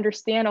from. I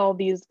understand all of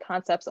these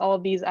concepts, all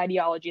of these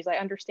ideologies. I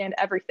understand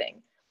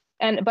everything.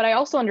 But I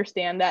also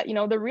understand that,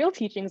 the real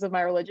teachings of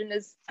my religion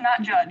is to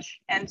not judge,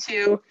 and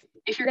to,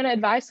 if you're going to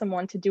advise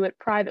someone, to do it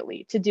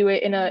privately, to do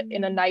it in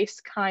a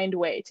nice, kind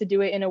way, to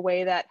do it in a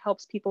way that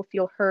helps people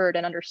feel heard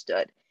and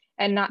understood,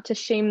 and not to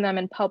shame them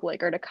in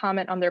public, or to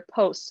comment on their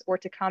posts, or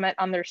to comment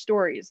on their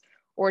stories,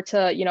 or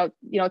to,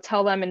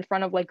 tell them in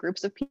front of like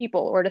groups of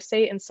people, or to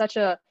say it in such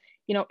a,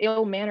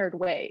 ill-mannered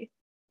way.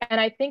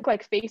 And I think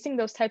like facing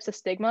those types of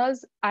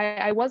stigmas,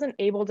 I wasn't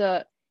able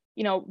to,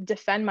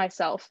 defend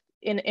myself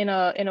in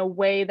a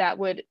way that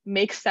would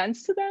make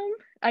sense to them,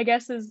 I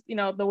guess is,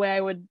 the way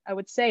I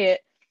would say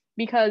it,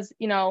 because,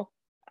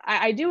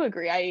 I do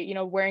agree.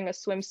 Wearing a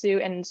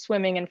swimsuit and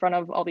swimming in front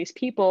of all these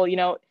people,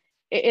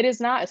 it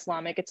is not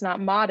Islamic. It's not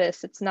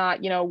modest. It's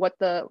not, what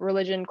the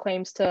religion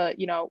claims to,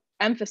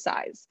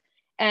 emphasize.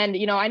 And,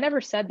 I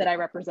never said that I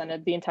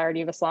represented the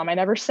entirety of Islam. I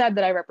never said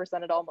that I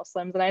represented all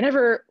Muslims. And I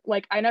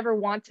never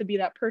want to be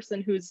that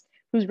person who's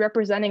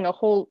representing a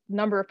whole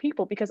number of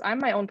people, because I'm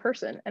my own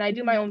person and I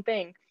do my own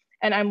thing,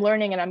 and I'm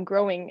learning and I'm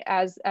growing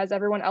as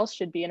everyone else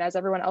should be, and as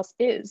everyone else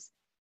is.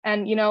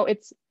 And,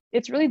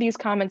 it's really these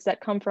comments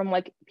that come from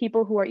like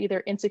people who are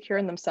either insecure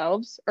in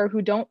themselves, or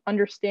who don't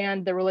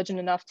understand the religion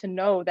enough to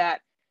know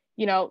that,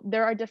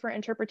 there are different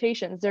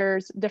interpretations,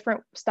 there's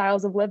different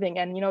styles of living,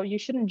 and, you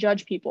shouldn't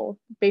judge people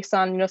based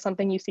on,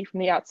 something you see from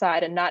the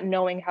outside, and not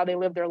knowing how they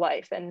live their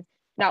life, and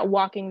not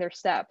walking their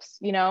steps,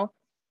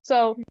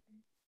 So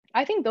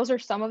I think those are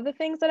some of the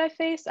things that I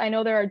faced. I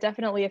know there are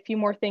definitely a few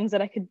more things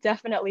that I could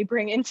definitely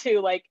bring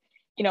into, like,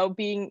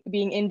 being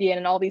Indian,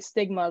 and all these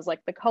stigmas, like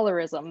the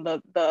colorism,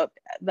 the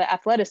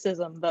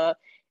athleticism, the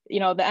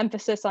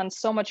emphasis on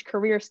so much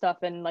career stuff,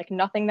 and like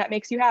nothing that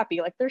makes you happy.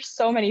 Like there's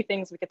so many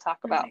things we could talk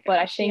about, but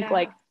I think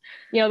like,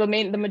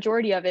 the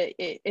majority of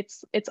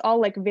it's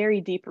all like very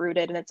deep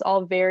rooted, and it's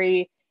all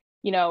very,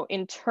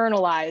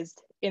 internalized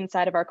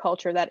inside of our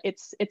culture that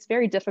it's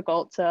very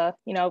difficult to,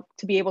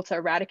 to be able to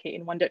eradicate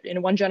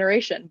in one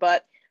generation.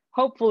 But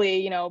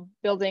hopefully,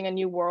 building a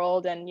new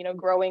world and,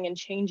 growing and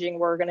changing,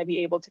 we're going to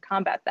be able to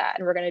combat that.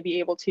 And we're going to be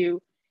able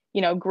to,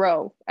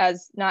 grow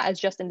as not as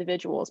just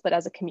individuals, but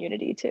as a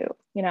community too.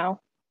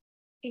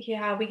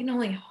 Yeah, we can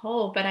only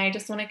hope. But I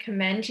just want to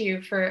commend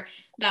you for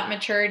that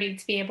maturity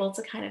to be able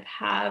to kind of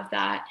have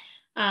that,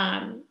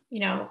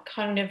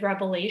 cognitive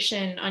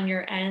revelation on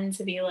your end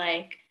to be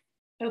like,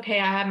 okay,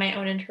 I have my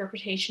own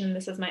interpretation.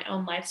 This is my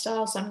own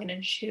lifestyle. So I'm going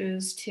to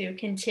choose to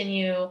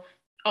continue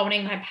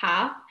owning my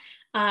path,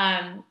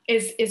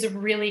 is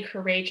really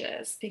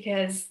courageous,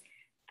 because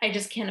I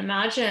just can't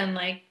imagine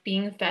like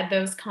being fed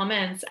those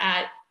comments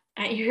at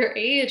your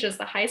age as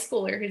a high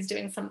schooler who's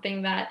doing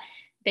something that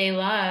they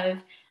love.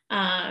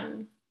 I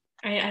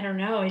don't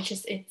know.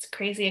 It's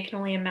crazy. I can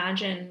only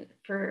imagine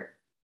for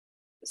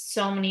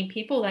so many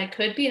people that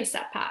could be a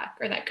setback,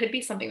 or that could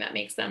be something that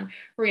makes them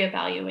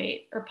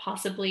reevaluate or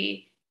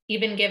possibly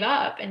even give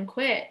up and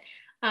quit.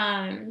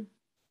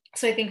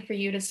 So I think for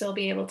you to still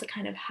be able to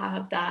kind of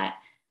have that,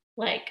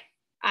 like,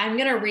 I'm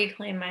going to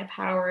reclaim my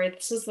power.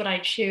 This is what I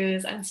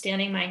choose. I'm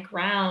standing my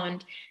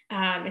ground,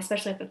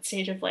 especially at that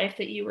stage of life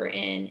that you were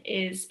in,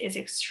 is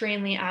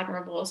extremely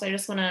admirable. So I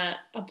just want to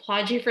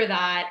applaud you for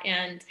that.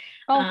 And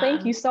Oh,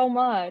 thank you so of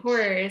much.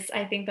 course,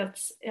 I think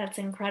that's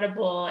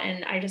incredible,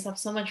 and I just have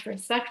so much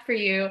respect for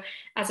you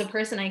as a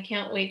person. I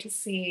can't wait to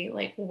see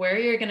like where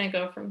you're going to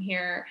go from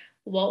here,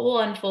 what will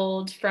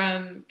unfold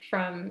from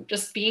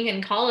just being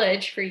in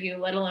college for you,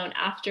 let alone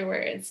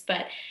afterwards.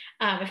 But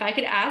if I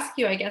could ask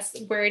you, I guess,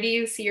 where do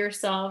you see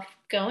yourself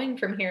going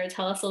from here?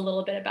 Tell us a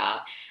little bit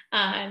about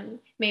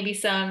maybe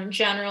some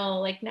general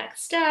like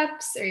next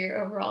steps, or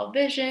your overall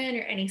vision,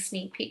 or any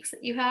sneak peeks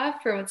that you have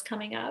for what's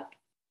coming up.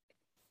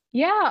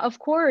 Yeah, of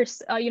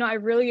course. I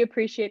really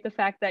appreciate the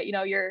fact that,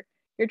 you're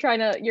trying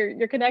to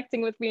you're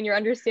connecting with me and you're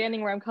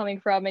understanding where I'm coming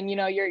from, and you're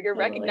Totally.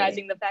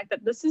 recognizing the fact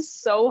that this is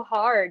so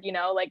hard,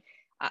 like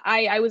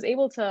I was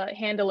able to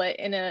handle it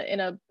in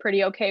a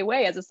pretty okay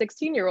way as a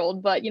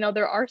 16-year-old, but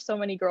there are so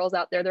many girls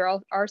out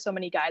there, are so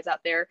many guys out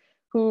there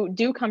who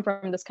do come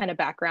from this kind of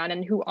background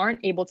and who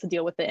aren't able to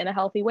deal with it in a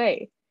healthy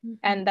way. Mhm.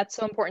 And that's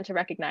so important to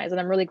recognize, and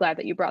I'm really glad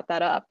that you brought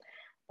that up.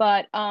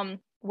 But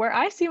where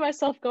I see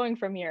myself going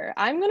from here,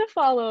 I'm going to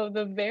follow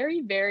the very,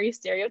 very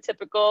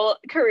stereotypical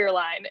career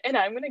line, and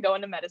I'm going to go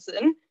into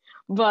medicine.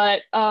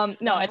 But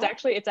no, it's Wow.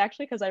 actually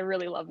because I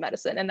really love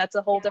medicine, and that's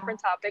a whole Yeah.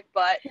 different topic.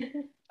 But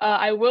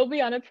I will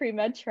be on a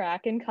pre-med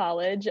track in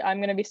college. I'm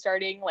going to be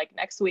starting like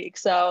next week,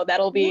 so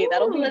that'll Ooh, be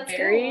let's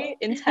very go.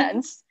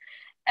 intense.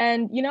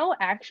 And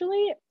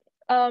actually,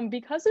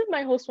 because of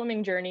my whole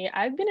swimming journey,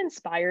 I've been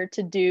inspired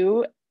to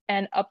do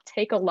and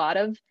uptake a lot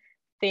of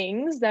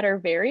things that are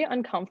very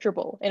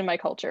uncomfortable in my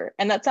culture.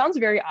 And that sounds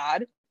very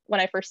odd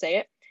when I first say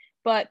it,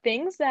 but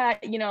things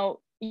that,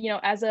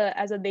 as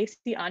a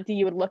Desi auntie,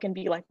 you would look and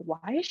be like,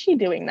 why is she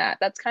doing that?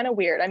 That's kind of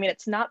weird. I mean,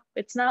 it's not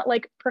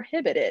like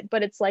prohibited,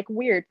 but it's like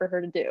weird for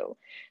her to do.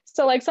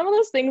 So like some of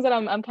those things that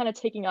I'm kind of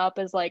taking up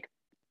is like,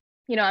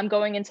 I'm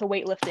going into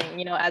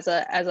weightlifting, as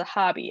a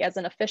hobby, as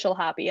an official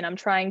hobby, and I'm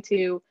trying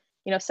to,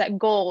 set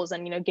goals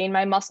and, gain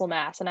my muscle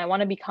mass, and I want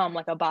to become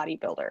like a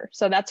bodybuilder.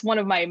 So that's one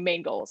of my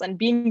main goals. And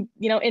being,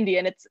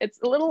 Indian, it's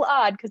a little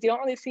odd because you don't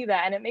really see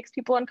that, and it makes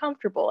people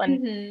uncomfortable.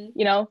 And,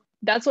 Hmm.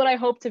 that's what I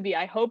hope to be.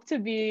 I hope to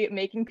be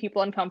making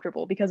people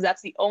uncomfortable, because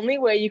that's the only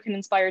way you can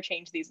inspire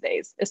change these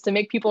days, is to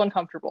make people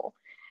uncomfortable.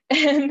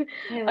 And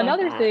I love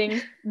another that.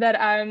 thing that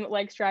I'm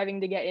like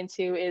striving to get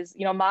into is,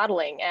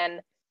 modeling,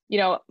 and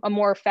a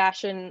more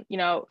fashionable,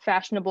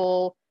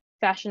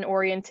 fashion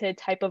oriented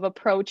type of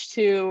approach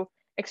to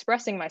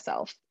expressing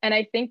myself. And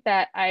I think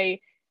that I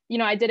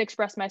did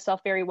express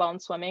myself very well in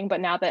swimming, but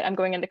now that I'm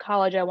going into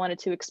college, I wanted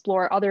to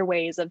explore other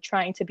ways of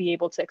trying to be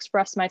able to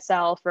express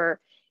myself, or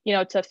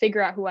to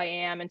figure out who I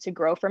am and to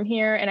grow from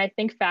here. And I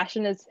think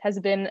fashion has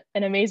been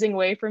an amazing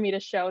way for me to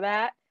show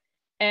that.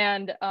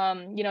 And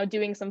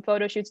doing some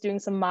photo shoots, doing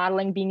some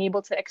modeling, being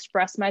able to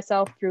express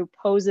myself through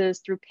poses,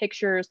 through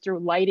pictures, through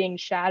lighting,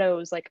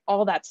 shadows, like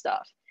all that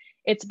stuff.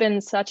 It's been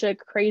such a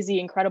crazy,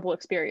 incredible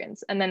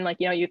experience. And then like,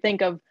 you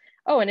think of,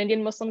 oh, an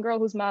Indian Muslim girl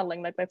who's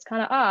modeling, like that's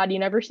kind of odd, you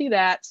never see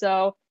that.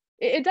 So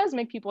it does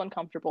make people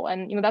uncomfortable.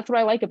 And that's what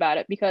I like about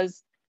it,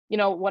 because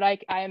what I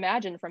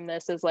imagine from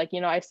this is like,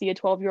 I see a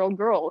 12-year-old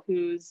girl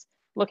who's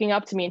looking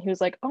up to me and who's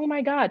like, oh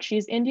my God,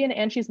 she's Indian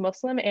and she's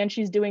Muslim and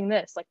she's doing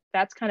this. Like,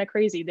 that's kind of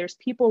crazy. There's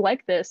people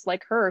like this,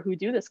 like her, who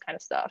do this kind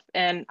of stuff.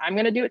 And I'm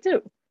going to do it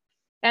too.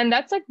 And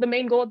that's like the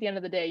main goal at the end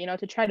of the day,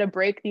 to try to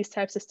break these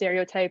types of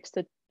stereotypes,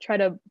 to try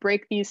to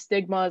break these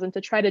stigmas, and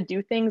to try to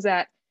do things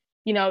that,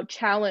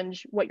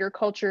 challenge what your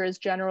culture is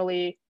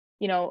generally,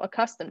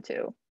 accustomed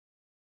to.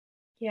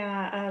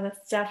 Yeah,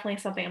 that's definitely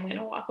something I'm going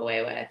to walk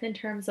away with in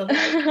terms of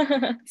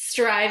like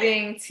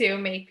striving to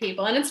make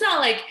people, and it's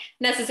not like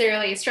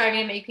necessarily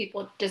striving to make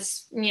people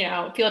just,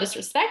 feel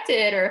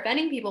disrespected or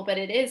offending people, but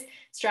it is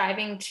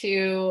striving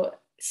to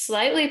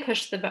slightly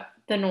push the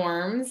the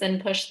norms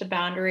and push the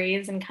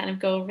boundaries and kind of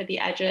go over the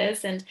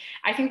edges. And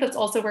I think that's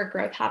also where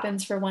growth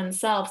happens for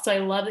oneself. So I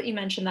love that you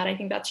mentioned that. I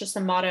think that's just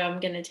a motto I'm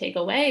going to take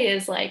away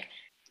is like,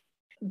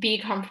 be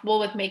comfortable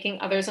with making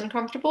others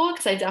uncomfortable.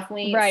 Cause I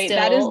definitely Right.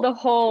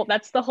 still,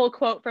 That's the whole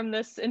quote from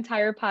this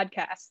entire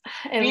podcast.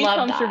 I Be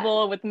love that.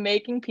 comfortable with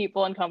making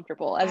people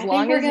uncomfortable. As I think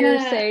long we're as you're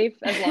gonna, safe,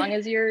 as long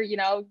as you're,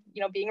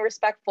 being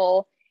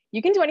respectful,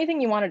 you can do anything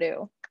you want to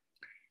do.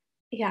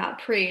 yeah,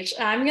 preach.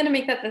 I'm going to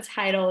make that the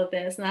title of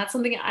this. And that's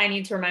something I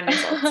need to remind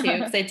myself too,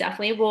 because I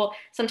definitely will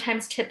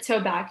sometimes tiptoe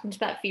back into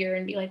that fear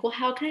and be like, well,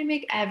 how can I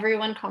make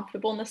everyone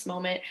comfortable in this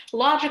moment?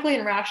 Logically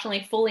and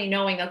rationally, fully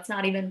knowing that's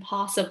not even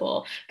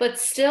possible, but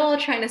still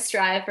trying to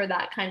strive for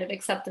that kind of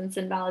acceptance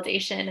and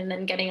validation and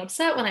then getting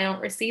upset when I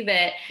don't receive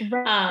it.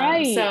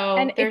 Right. And So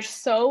it's there's,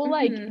 so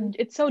like mhm,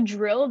 it's so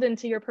drilled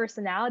into your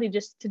personality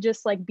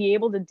just like be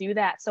able to do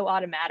that so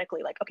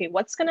automatically. Like, okay,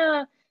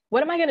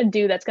 what am I gonna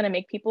do that's gonna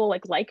make people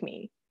like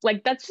me?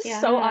 Like that's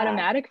just so yeah.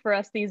 automatic for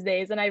us these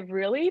days. And I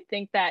really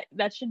think that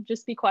that should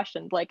just be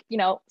questioned. Like,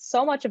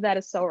 so much of that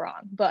is so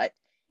wrong. But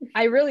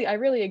I really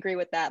agree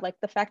with that. Like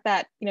the fact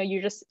that,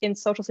 you're just in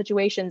social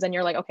situations and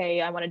you're like, okay,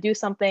 I want to do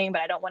something,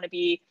 but I don't want to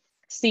be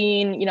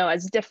seen,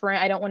 as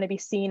different. I don't want to be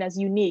seen as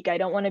unique. I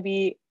don't want to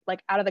be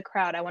like out of the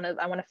crowd. I want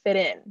to fit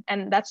in.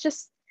 And that's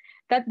just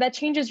that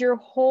changes your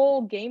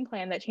whole game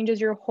plan. That changes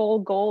your whole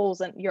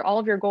goals and all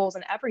of your goals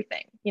and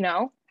everything, you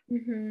know?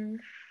 Mm-hmm.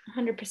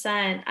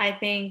 100%. I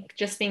think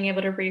just being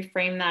able to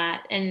reframe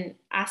that and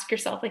ask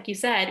yourself, like you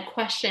said,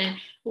 question,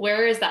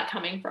 where is that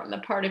coming from? The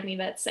part of me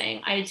that's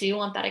saying, I do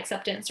want that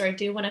acceptance, or I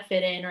do want to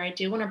fit in, or I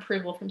do want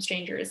approval from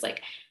strangers.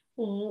 Like,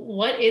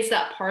 what is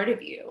that part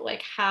of you?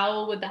 Like,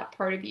 how would that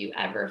part of you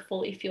ever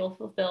fully feel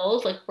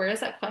fulfilled? Like, where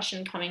is that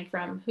question coming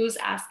from? Who's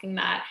asking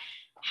that?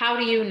 How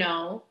do you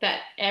know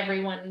that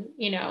everyone,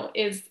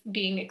 is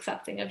being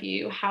accepting of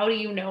you? How do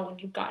you know when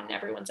you've gotten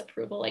everyone's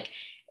approval? Like,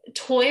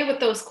 toy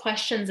with those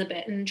questions a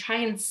bit and try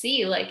and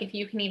see like if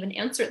you can even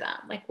answer them,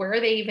 like where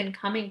are they even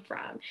coming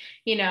from,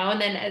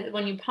 and then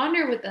when you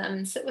ponder with them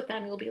and sit with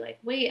them, you'll be like,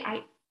 wait,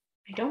 I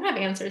don't have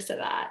answers to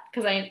that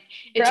because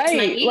it's just my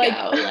Right. Like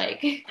ego,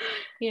 like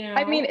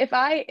I mean, you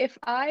if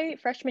I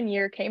freshman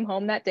year came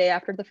home that day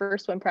after the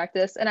first swim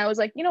practice and I was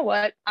like, you know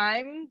what,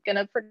 I'm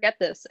gonna forget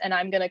this and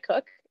I'm gonna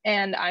cook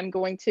and I'm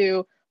going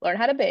to learn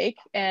how to bake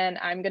and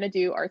I'm gonna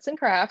do arts and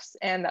crafts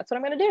and that's what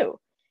I'm gonna do.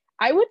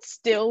 I would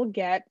still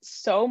get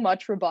so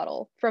much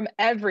rebuttal from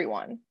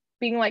everyone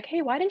being like,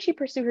 hey, why didn't she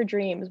pursue her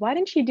dreams? Why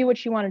didn't she do what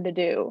she wanted to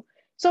do?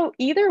 So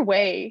either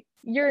way,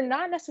 you're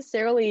not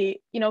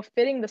necessarily,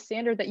 fitting the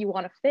standard that you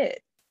want to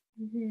fit.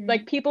 Mhm.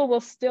 Like people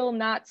will still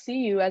not see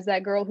you as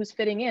that girl who's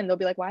fitting in. They'll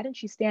be like, why didn't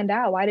she stand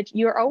out?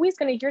 You're always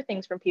going to hear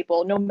things from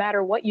people no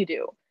matter what you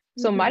do.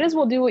 So might as Mhm.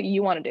 well do what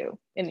you want to do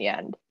in the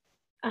end.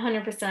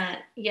 100%.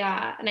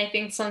 Yeah. And I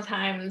think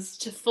sometimes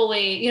to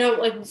fully,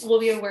 like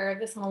we'll be aware of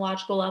this on a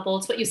logical level.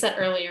 It's what you said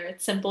earlier.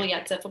 It's simple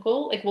yet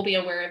difficult. Like we'll be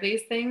aware of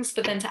these things,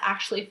 but then to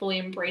actually fully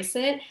embrace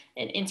it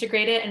and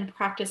integrate it and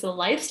practice a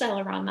lifestyle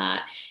around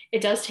that,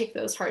 it does take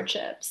those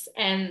hardships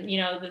and,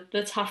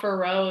 the tougher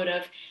road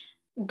of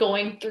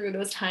going through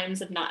those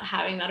times of not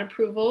having that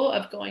approval,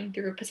 of going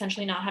through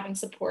potentially not having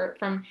support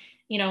from,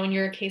 in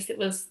your case, it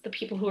was the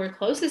people who were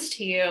closest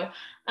to you.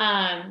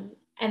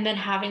 And then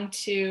having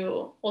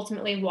to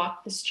ultimately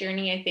walk this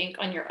journey, I think,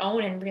 on your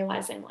own and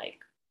realizing, like,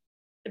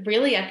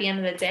 really at the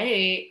end of the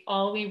day,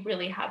 all we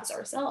really have is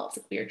ourselves.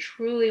 Like, we are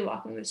truly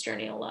walking this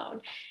journey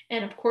alone.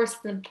 And of course,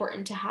 it's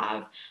important to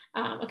have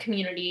a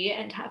community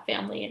and have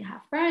family and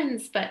have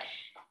friends, but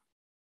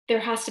there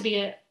has to be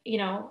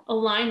a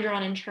line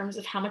drawn in terms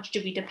of how much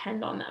do we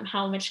depend on them,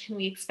 how much can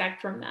we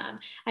expect from them.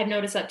 I've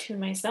noticed that too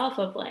myself,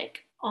 of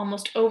like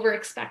almost over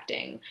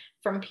expecting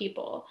from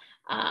people,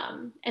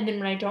 and then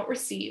when I don't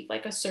receive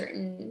like a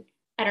certain,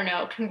 I don't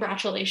know,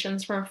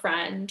 congratulations from a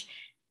friend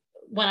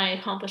when I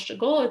accomplished a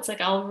goal, it's like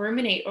I'll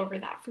ruminate over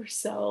that for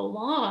so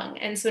long,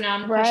 and so now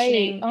I'm Right.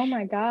 questioning. Oh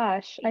my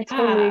gosh. I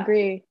totally Yeah,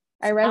 agree.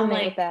 I I'm resonate with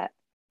like, that.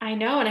 I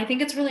know, and I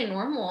think it's really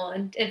normal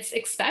and it's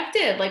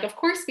expected. Like, of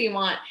course, we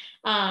want,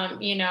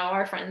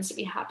 our friends to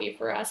be happy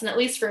for us. And at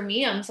least for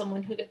me, I'm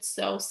someone who gets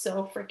so,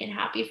 so freaking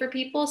happy for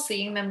people,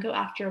 seeing them go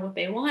after what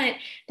they want,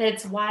 that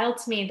it's wild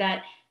to me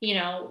that,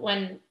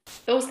 when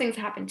those things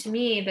happen to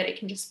me, that it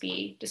can just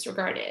be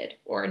disregarded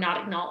or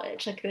not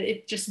acknowledged. Like,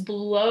 it just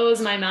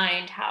blows my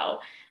mind how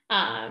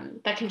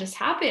that can just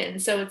happen.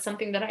 So it's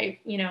something that I,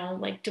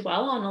 like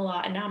dwell on a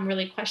lot. And now I'm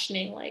really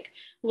questioning, like,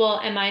 well,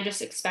 am I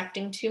just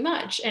expecting too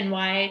much? And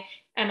why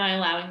am I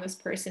allowing this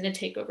person to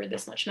take over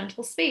this much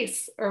mental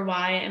space? Or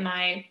why am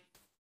I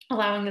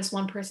allowing this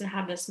one person to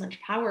have this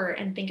much power?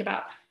 And think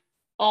about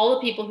all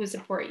the people who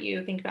support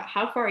you, think about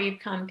how far you've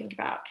come, think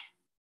about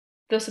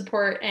the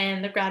support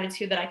and the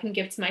gratitude that I can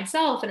give to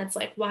myself. And it's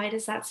like, why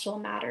does that still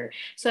matter?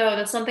 So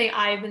that's something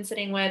I've been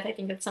sitting with. I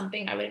think that's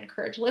something I would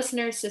encourage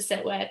listeners to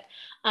sit with.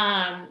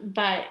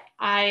 But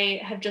I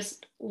have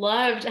just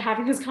loved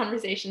having this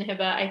conversation,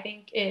 Hiba. I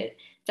think it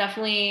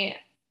definitely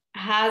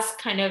has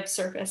kind of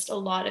surfaced a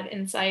lot of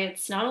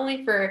insights, not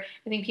only for,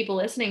 I think, people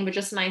listening, but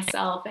just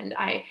myself. And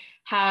I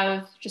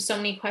have just so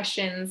many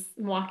questions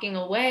walking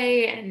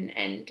away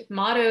and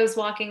mottos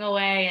walking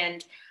away,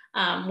 and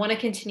want to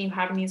continue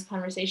having these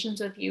conversations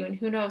with you. And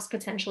who knows,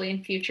 potentially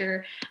in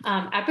future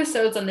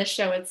episodes on this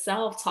show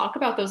itself, talk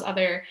about those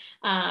other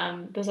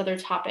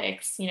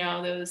topics, you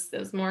know,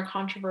 those more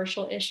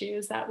controversial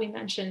issues that we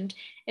mentioned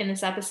in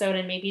this episode,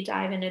 and maybe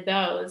dive into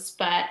those.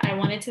 But I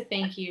wanted to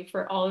thank you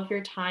for all of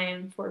your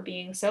time, for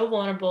being so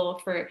vulnerable,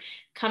 for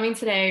coming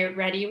today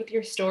ready with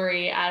your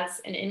story as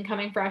an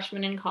incoming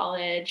freshman in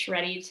college,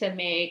 ready to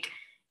make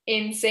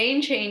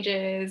insane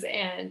changes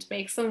and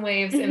make some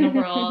waves in the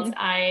world.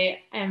 I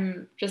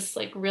am just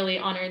like really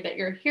honored that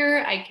you're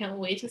here. I can't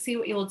wait to see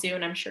what you'll do,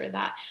 and I'm sure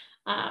that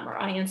our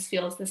audience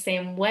feels the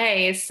same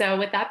way. So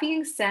with that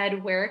being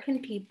said, where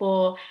can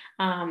people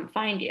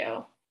find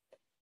you?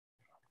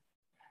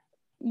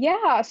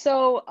 Yeah,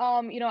 so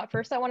at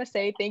first I want to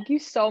say thank you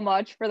so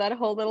much for that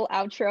whole little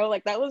outro.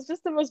 Like that was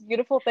just the most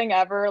beautiful thing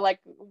ever. Like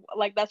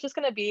that's just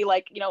gonna be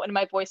like, in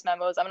my voice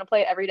memos. I'm gonna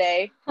play it every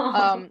day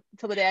Oh,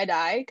 till the day I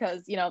die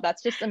because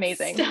that's just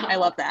amazing. I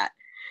love stop. that.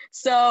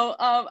 So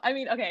I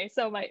mean, okay,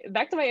 so my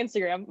back to my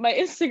Instagram. My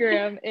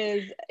Instagram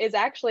is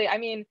actually, I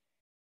mean,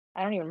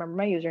 I don't even remember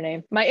my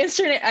username. My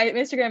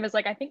Instagram is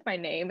like, I think my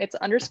name. It's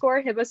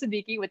underscore Hiba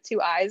Siddiqui with 2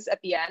 I's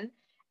at the end.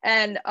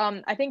 And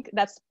I think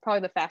that's probably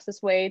the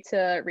fastest way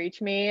to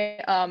reach me.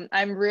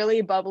 I'm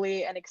really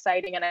bubbly and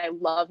exciting, and I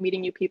love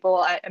meeting new people.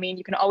 I mean,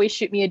 you can always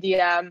shoot me a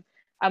DM.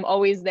 I'm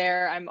always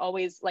there. I'm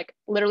always like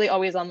literally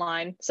always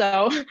online.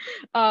 So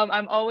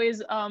I'm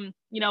always,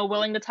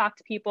 willing to talk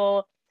to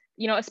people,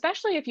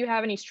 especially if you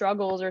have any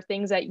struggles or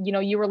things that,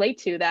 you relate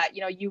to that,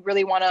 you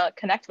really want to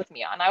connect with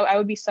me on. I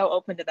would be so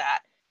open to that.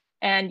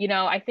 And,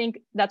 I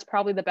think that's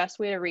probably the best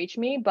way to reach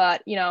me.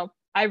 But,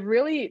 I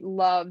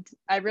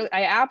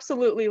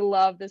absolutely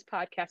love this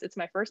podcast. It's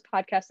my first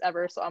podcast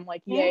ever. So I'm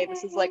like, yay,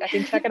 this is like, I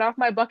can check it off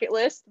my bucket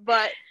list.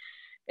 But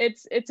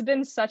it's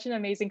been such an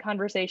amazing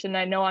conversation.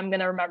 I know I'm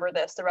going to remember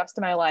this the rest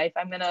of my life.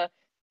 I'm going to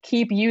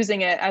keep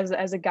using it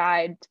as a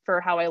guide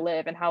for how I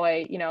live and how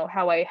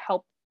I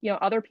help,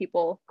 other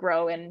people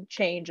grow and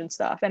change and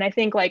stuff. And I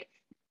think like,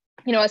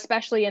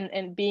 especially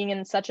in being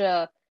in such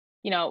a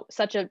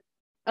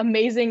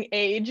amazing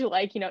age,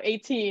 like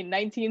 18,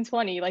 19,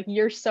 20, like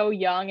you're so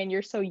young and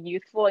you're so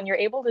youthful and you're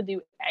able to do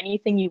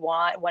anything you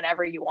want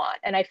whenever you want.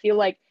 And I feel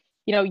like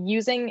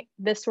using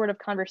this sort of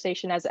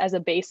conversation as a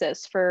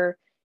basis for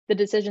the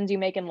decisions you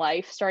make in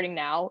life starting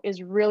now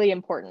is really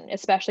important,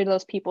 especially to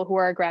those people who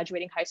are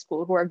graduating high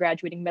school, who are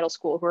graduating middle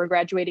school, who are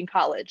graduating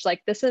college.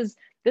 Like this is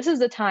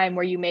the time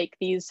where you make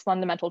these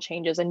fundamental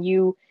changes, and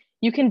you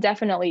can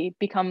definitely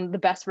become the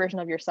best version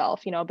of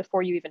yourself,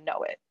 before you even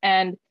know it.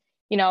 And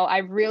I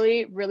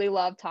really, really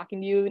love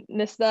talking to you,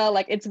 Nistha.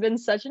 Like it's been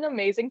such an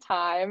amazing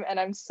time, and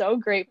I'm so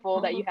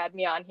grateful that you Of had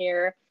me on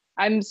here.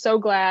 I'm so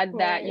glad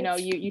that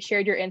course. you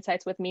shared your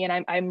insights with me,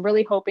 and I'm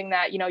really hoping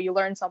that you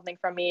learned something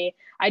from me.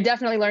 I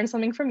definitely learned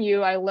something from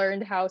you. I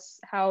learned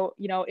how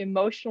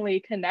emotionally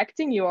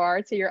connecting you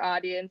are to your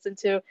audience and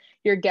to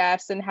your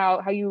guests, and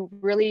how you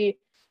really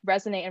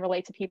resonate and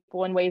relate to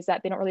people in ways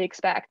that they don't really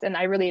expect. And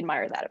I really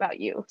admire that about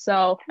you.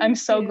 So I'm Thank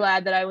so you.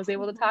 glad that I was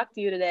able to talk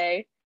to you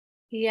today.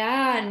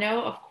 Yeah,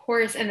 no, of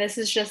course. And this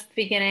is just the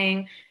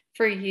beginning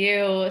for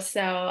you.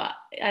 So,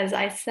 as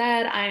I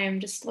said, I am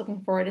just looking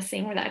forward to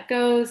seeing where that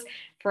goes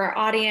for our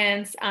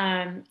audience.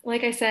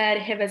 Like I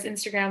said, Hiba's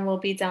Instagram will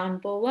be down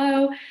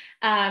below.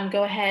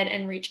 Go ahead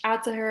and reach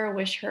out to her,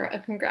 wish her a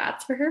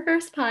congrats for her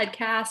first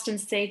podcast, and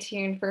stay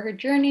tuned for her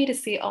journey to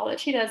see all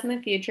that she does in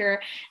the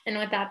future. And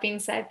with that being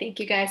said, thank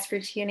you guys for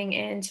tuning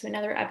in to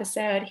another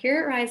episode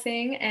here at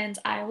Rising, and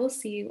I will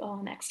see you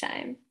all next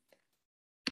time.